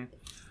 11.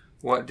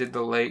 What did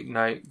the late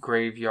night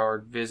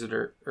graveyard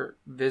visitor,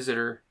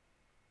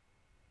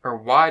 or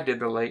why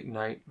did the late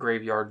night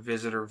graveyard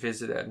visitor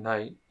visit at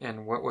night,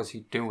 and what was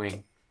he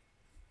doing?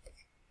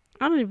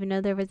 I don't even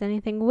know there was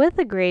anything with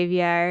a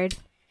graveyard.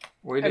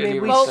 We I didn't mean,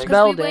 even we Well, think. because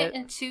we smelled went it.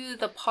 into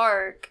the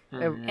park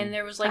Mhm. and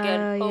there was like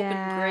an Oh, open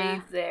yeah.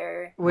 grave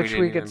there. Which We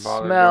we didn't could even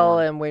bother smell,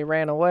 going. and we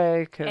ran away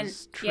And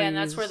because trees. yeah, and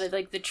that's where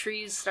the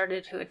trees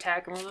started to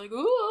attack, and we're like,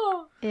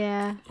 ooh.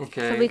 Yeah.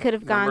 Okay. So we could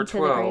have gone number to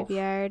 12. the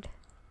graveyard.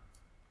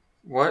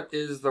 What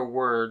is the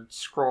word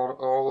scrawled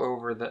all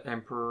over the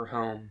Emperor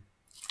home?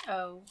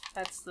 Oh,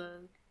 that's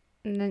the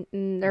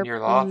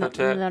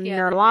Nyarlathotep?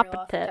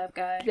 Nyarlathotep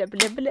guy. Blip,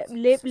 blip, blip,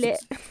 blip, blip.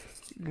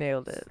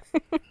 Nailed it.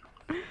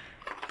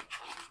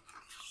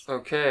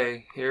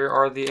 Okay, here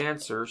are the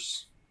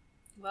answers.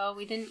 Well,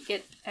 we didn't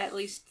get at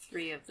least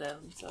 3 of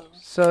them, so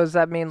So does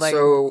that mean like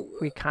So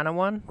we kind of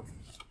won?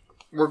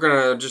 we're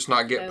gonna just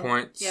not get Oh,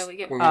 points. yeah, we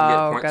get- We will get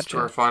Oh, points to gotcha.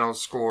 our final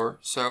score.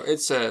 So it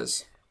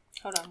says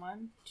Hold on,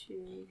 1,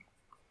 2.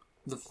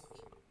 the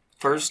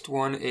first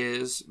one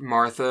is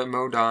Martha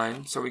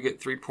Modine, so we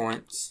get 3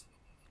 points.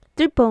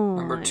 3 points.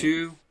 Number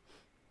 2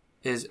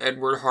 is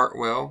Edward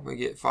Hartwell. We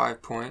get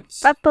 5 points.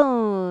 5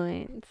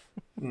 points.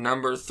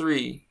 Number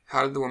 3,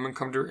 how did the woman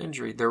come to her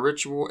injury? The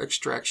ritual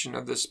extraction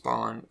of the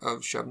spawn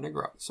of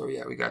Shub-Niggurath. So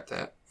yeah, we got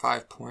that.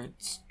 5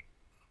 points.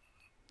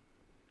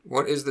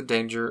 What is the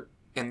danger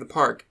in the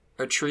park?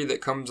 A tree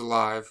that comes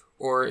alive,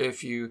 or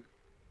if you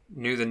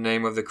knew the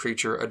name of the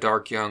creature, a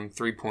dark young,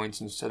 3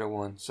 points instead of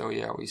 1. So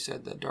yeah, we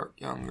said that dark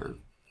young or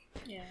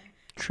Yeah.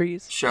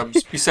 Trees.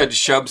 Shubs. You said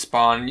Shub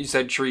spawn, you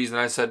said trees, and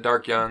I said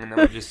dark young, and then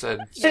we just said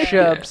Yeah.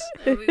 Shubs.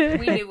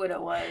 We knew what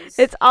it was.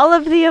 It's all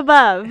of the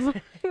above.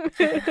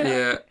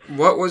 Yeah.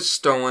 What was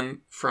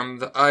stolen from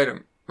the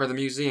item or the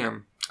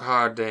museum?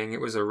 Ah, dang!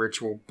 It was a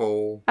ritual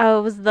bowl. Oh,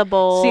 it was the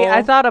bowl. See,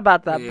 I thought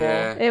about that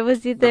Yeah. it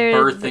was The either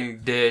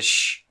birthing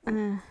dish.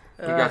 Uh,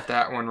 We got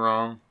that one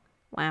wrong.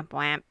 whamp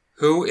whamp.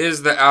 Who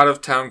is the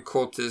out-of-town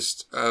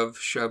cultist of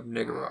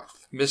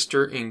Shub-Niggurath?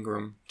 Mr.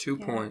 Ingram, 2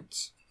 Yeah.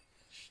 points.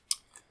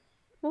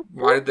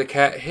 Why did the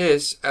cat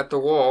hiss at the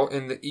wall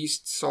in the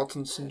East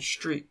Saltonstall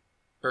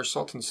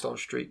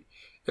Street?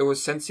 It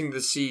was sensing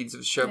the seeds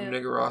of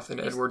Shub-Niggurath in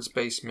We- Edward's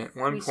basement.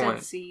 1 we point.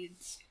 said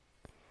seeds.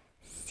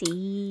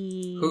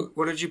 See.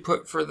 What did you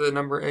put for the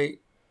number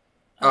 8?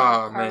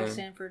 Carl man.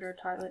 Sanford or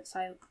Twilight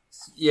Silence.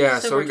 Yeah,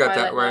 so we got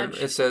that Twilight right.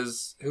 Lodge. It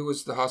says, who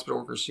was the hospital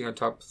worker seen on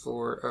top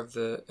floor of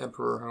the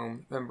Emperor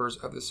home? Members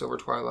of the Silver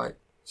Twilight.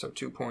 So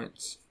 2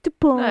 points. 2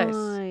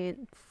 points.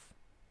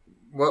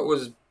 What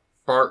was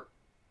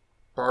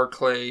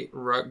Barclay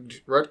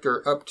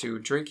Rutger up to?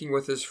 Drinking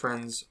with his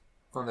friends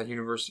on that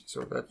university.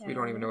 So that we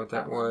don't even know what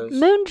that was.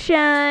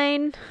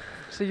 Moonshine.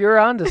 So you're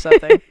on to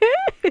something.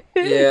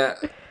 Yeah.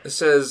 It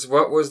says,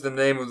 what was the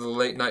name of the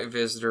late night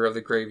visitor of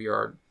the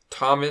graveyard?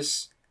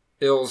 Thomas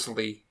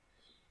Ilsley.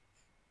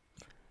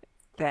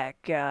 That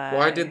guy.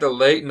 Why did the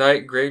late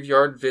night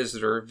graveyard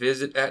visitor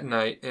visit at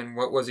night, and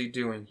what was he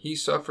doing? He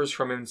suffers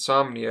from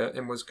insomnia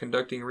and was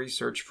conducting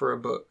research for a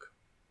book.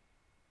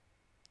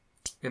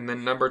 And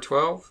then number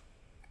 12.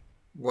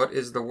 What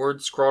is the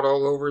word scrawled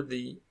all over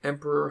the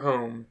Emperor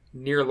home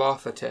near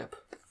Lothatep?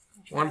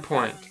 1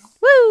 point.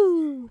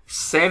 Woo!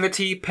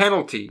 Sanity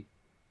penalty.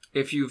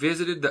 If you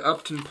visited the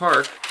Upton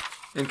Park,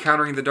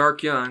 encountering the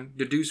Dark Young,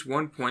 deduce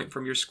 1 point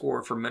from your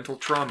score for mental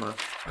trauma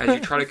as you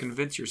try to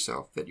convince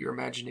yourself that your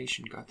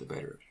imagination got the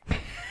better of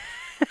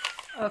you.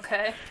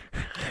 Okay.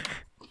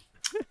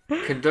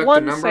 Conduct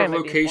One the number of sanity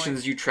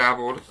locations point. you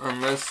traveled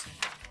unless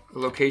the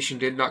location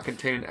did not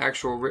contain an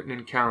actual written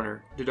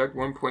encounter. Deduct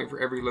 1 point for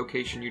every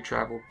location you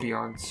traveled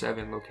beyond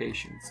 7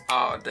 locations.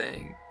 Aw,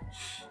 dang.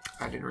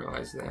 I didn't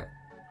realize that.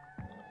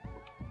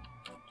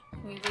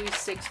 We lose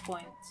 6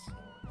 points.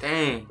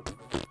 Dang.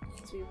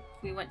 So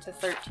we went to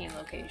 13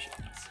 locations.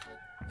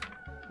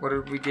 What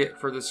did we get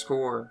for the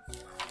score?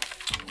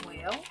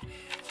 Well,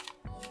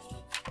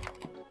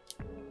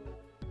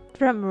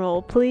 Drum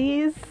roll,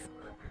 please.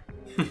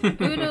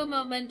 uno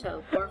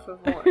momento, por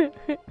favor.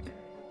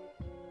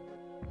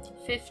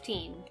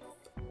 15.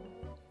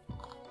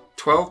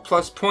 12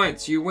 plus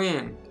points, you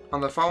win.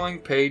 On the following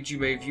page, you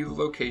may view the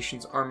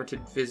locations Armitage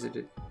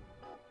visited.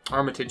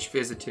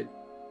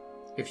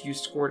 If you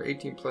scored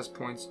 18 plus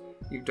points,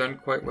 you've done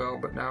quite well,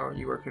 but now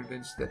you are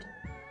convinced that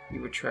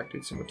you've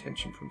attracted some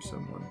attention from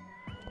someone.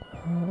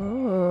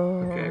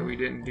 Oh. Okay, we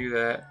didn't do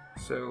that,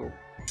 so...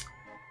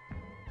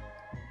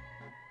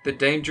 The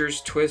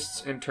dangers,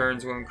 twists, and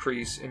turns will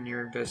increase in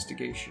your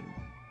investigation.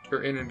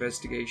 Or in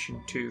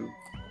investigation 2.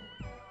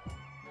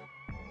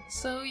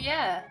 So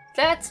yeah,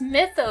 that's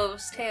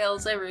Mythos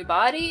Tales,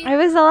 everybody. It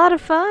was a lot of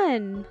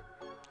fun.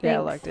 Yeah, I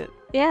Thanks. liked it.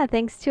 Yeah,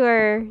 thanks to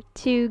our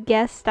 2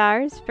 guest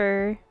stars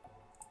for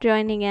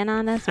joining in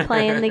on us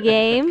playing the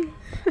game.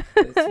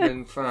 It's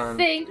been fun.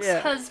 Thanks, Yeah.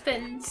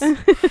 husbands.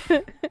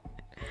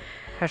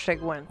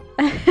 Hashtag win.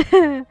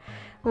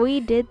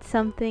 We did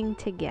something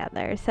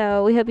together.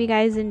 So we hope you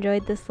guys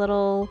enjoyed this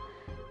little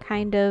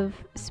kind of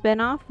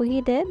spin-off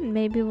we did. And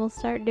maybe we'll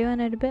start doing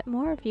it a bit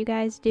more if you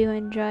guys do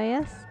enjoy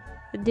us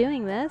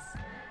doing this.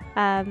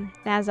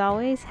 As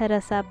always, hit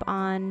us up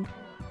on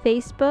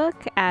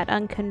Facebook at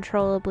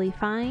Uncontrollably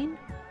Fine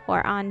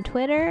or on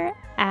Twitter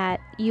at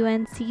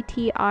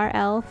UNCTRLFine.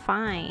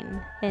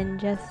 And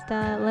just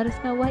let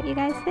us know what you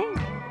guys think.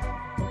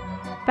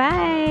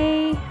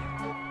 Bye!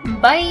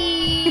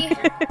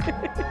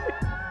 Bye.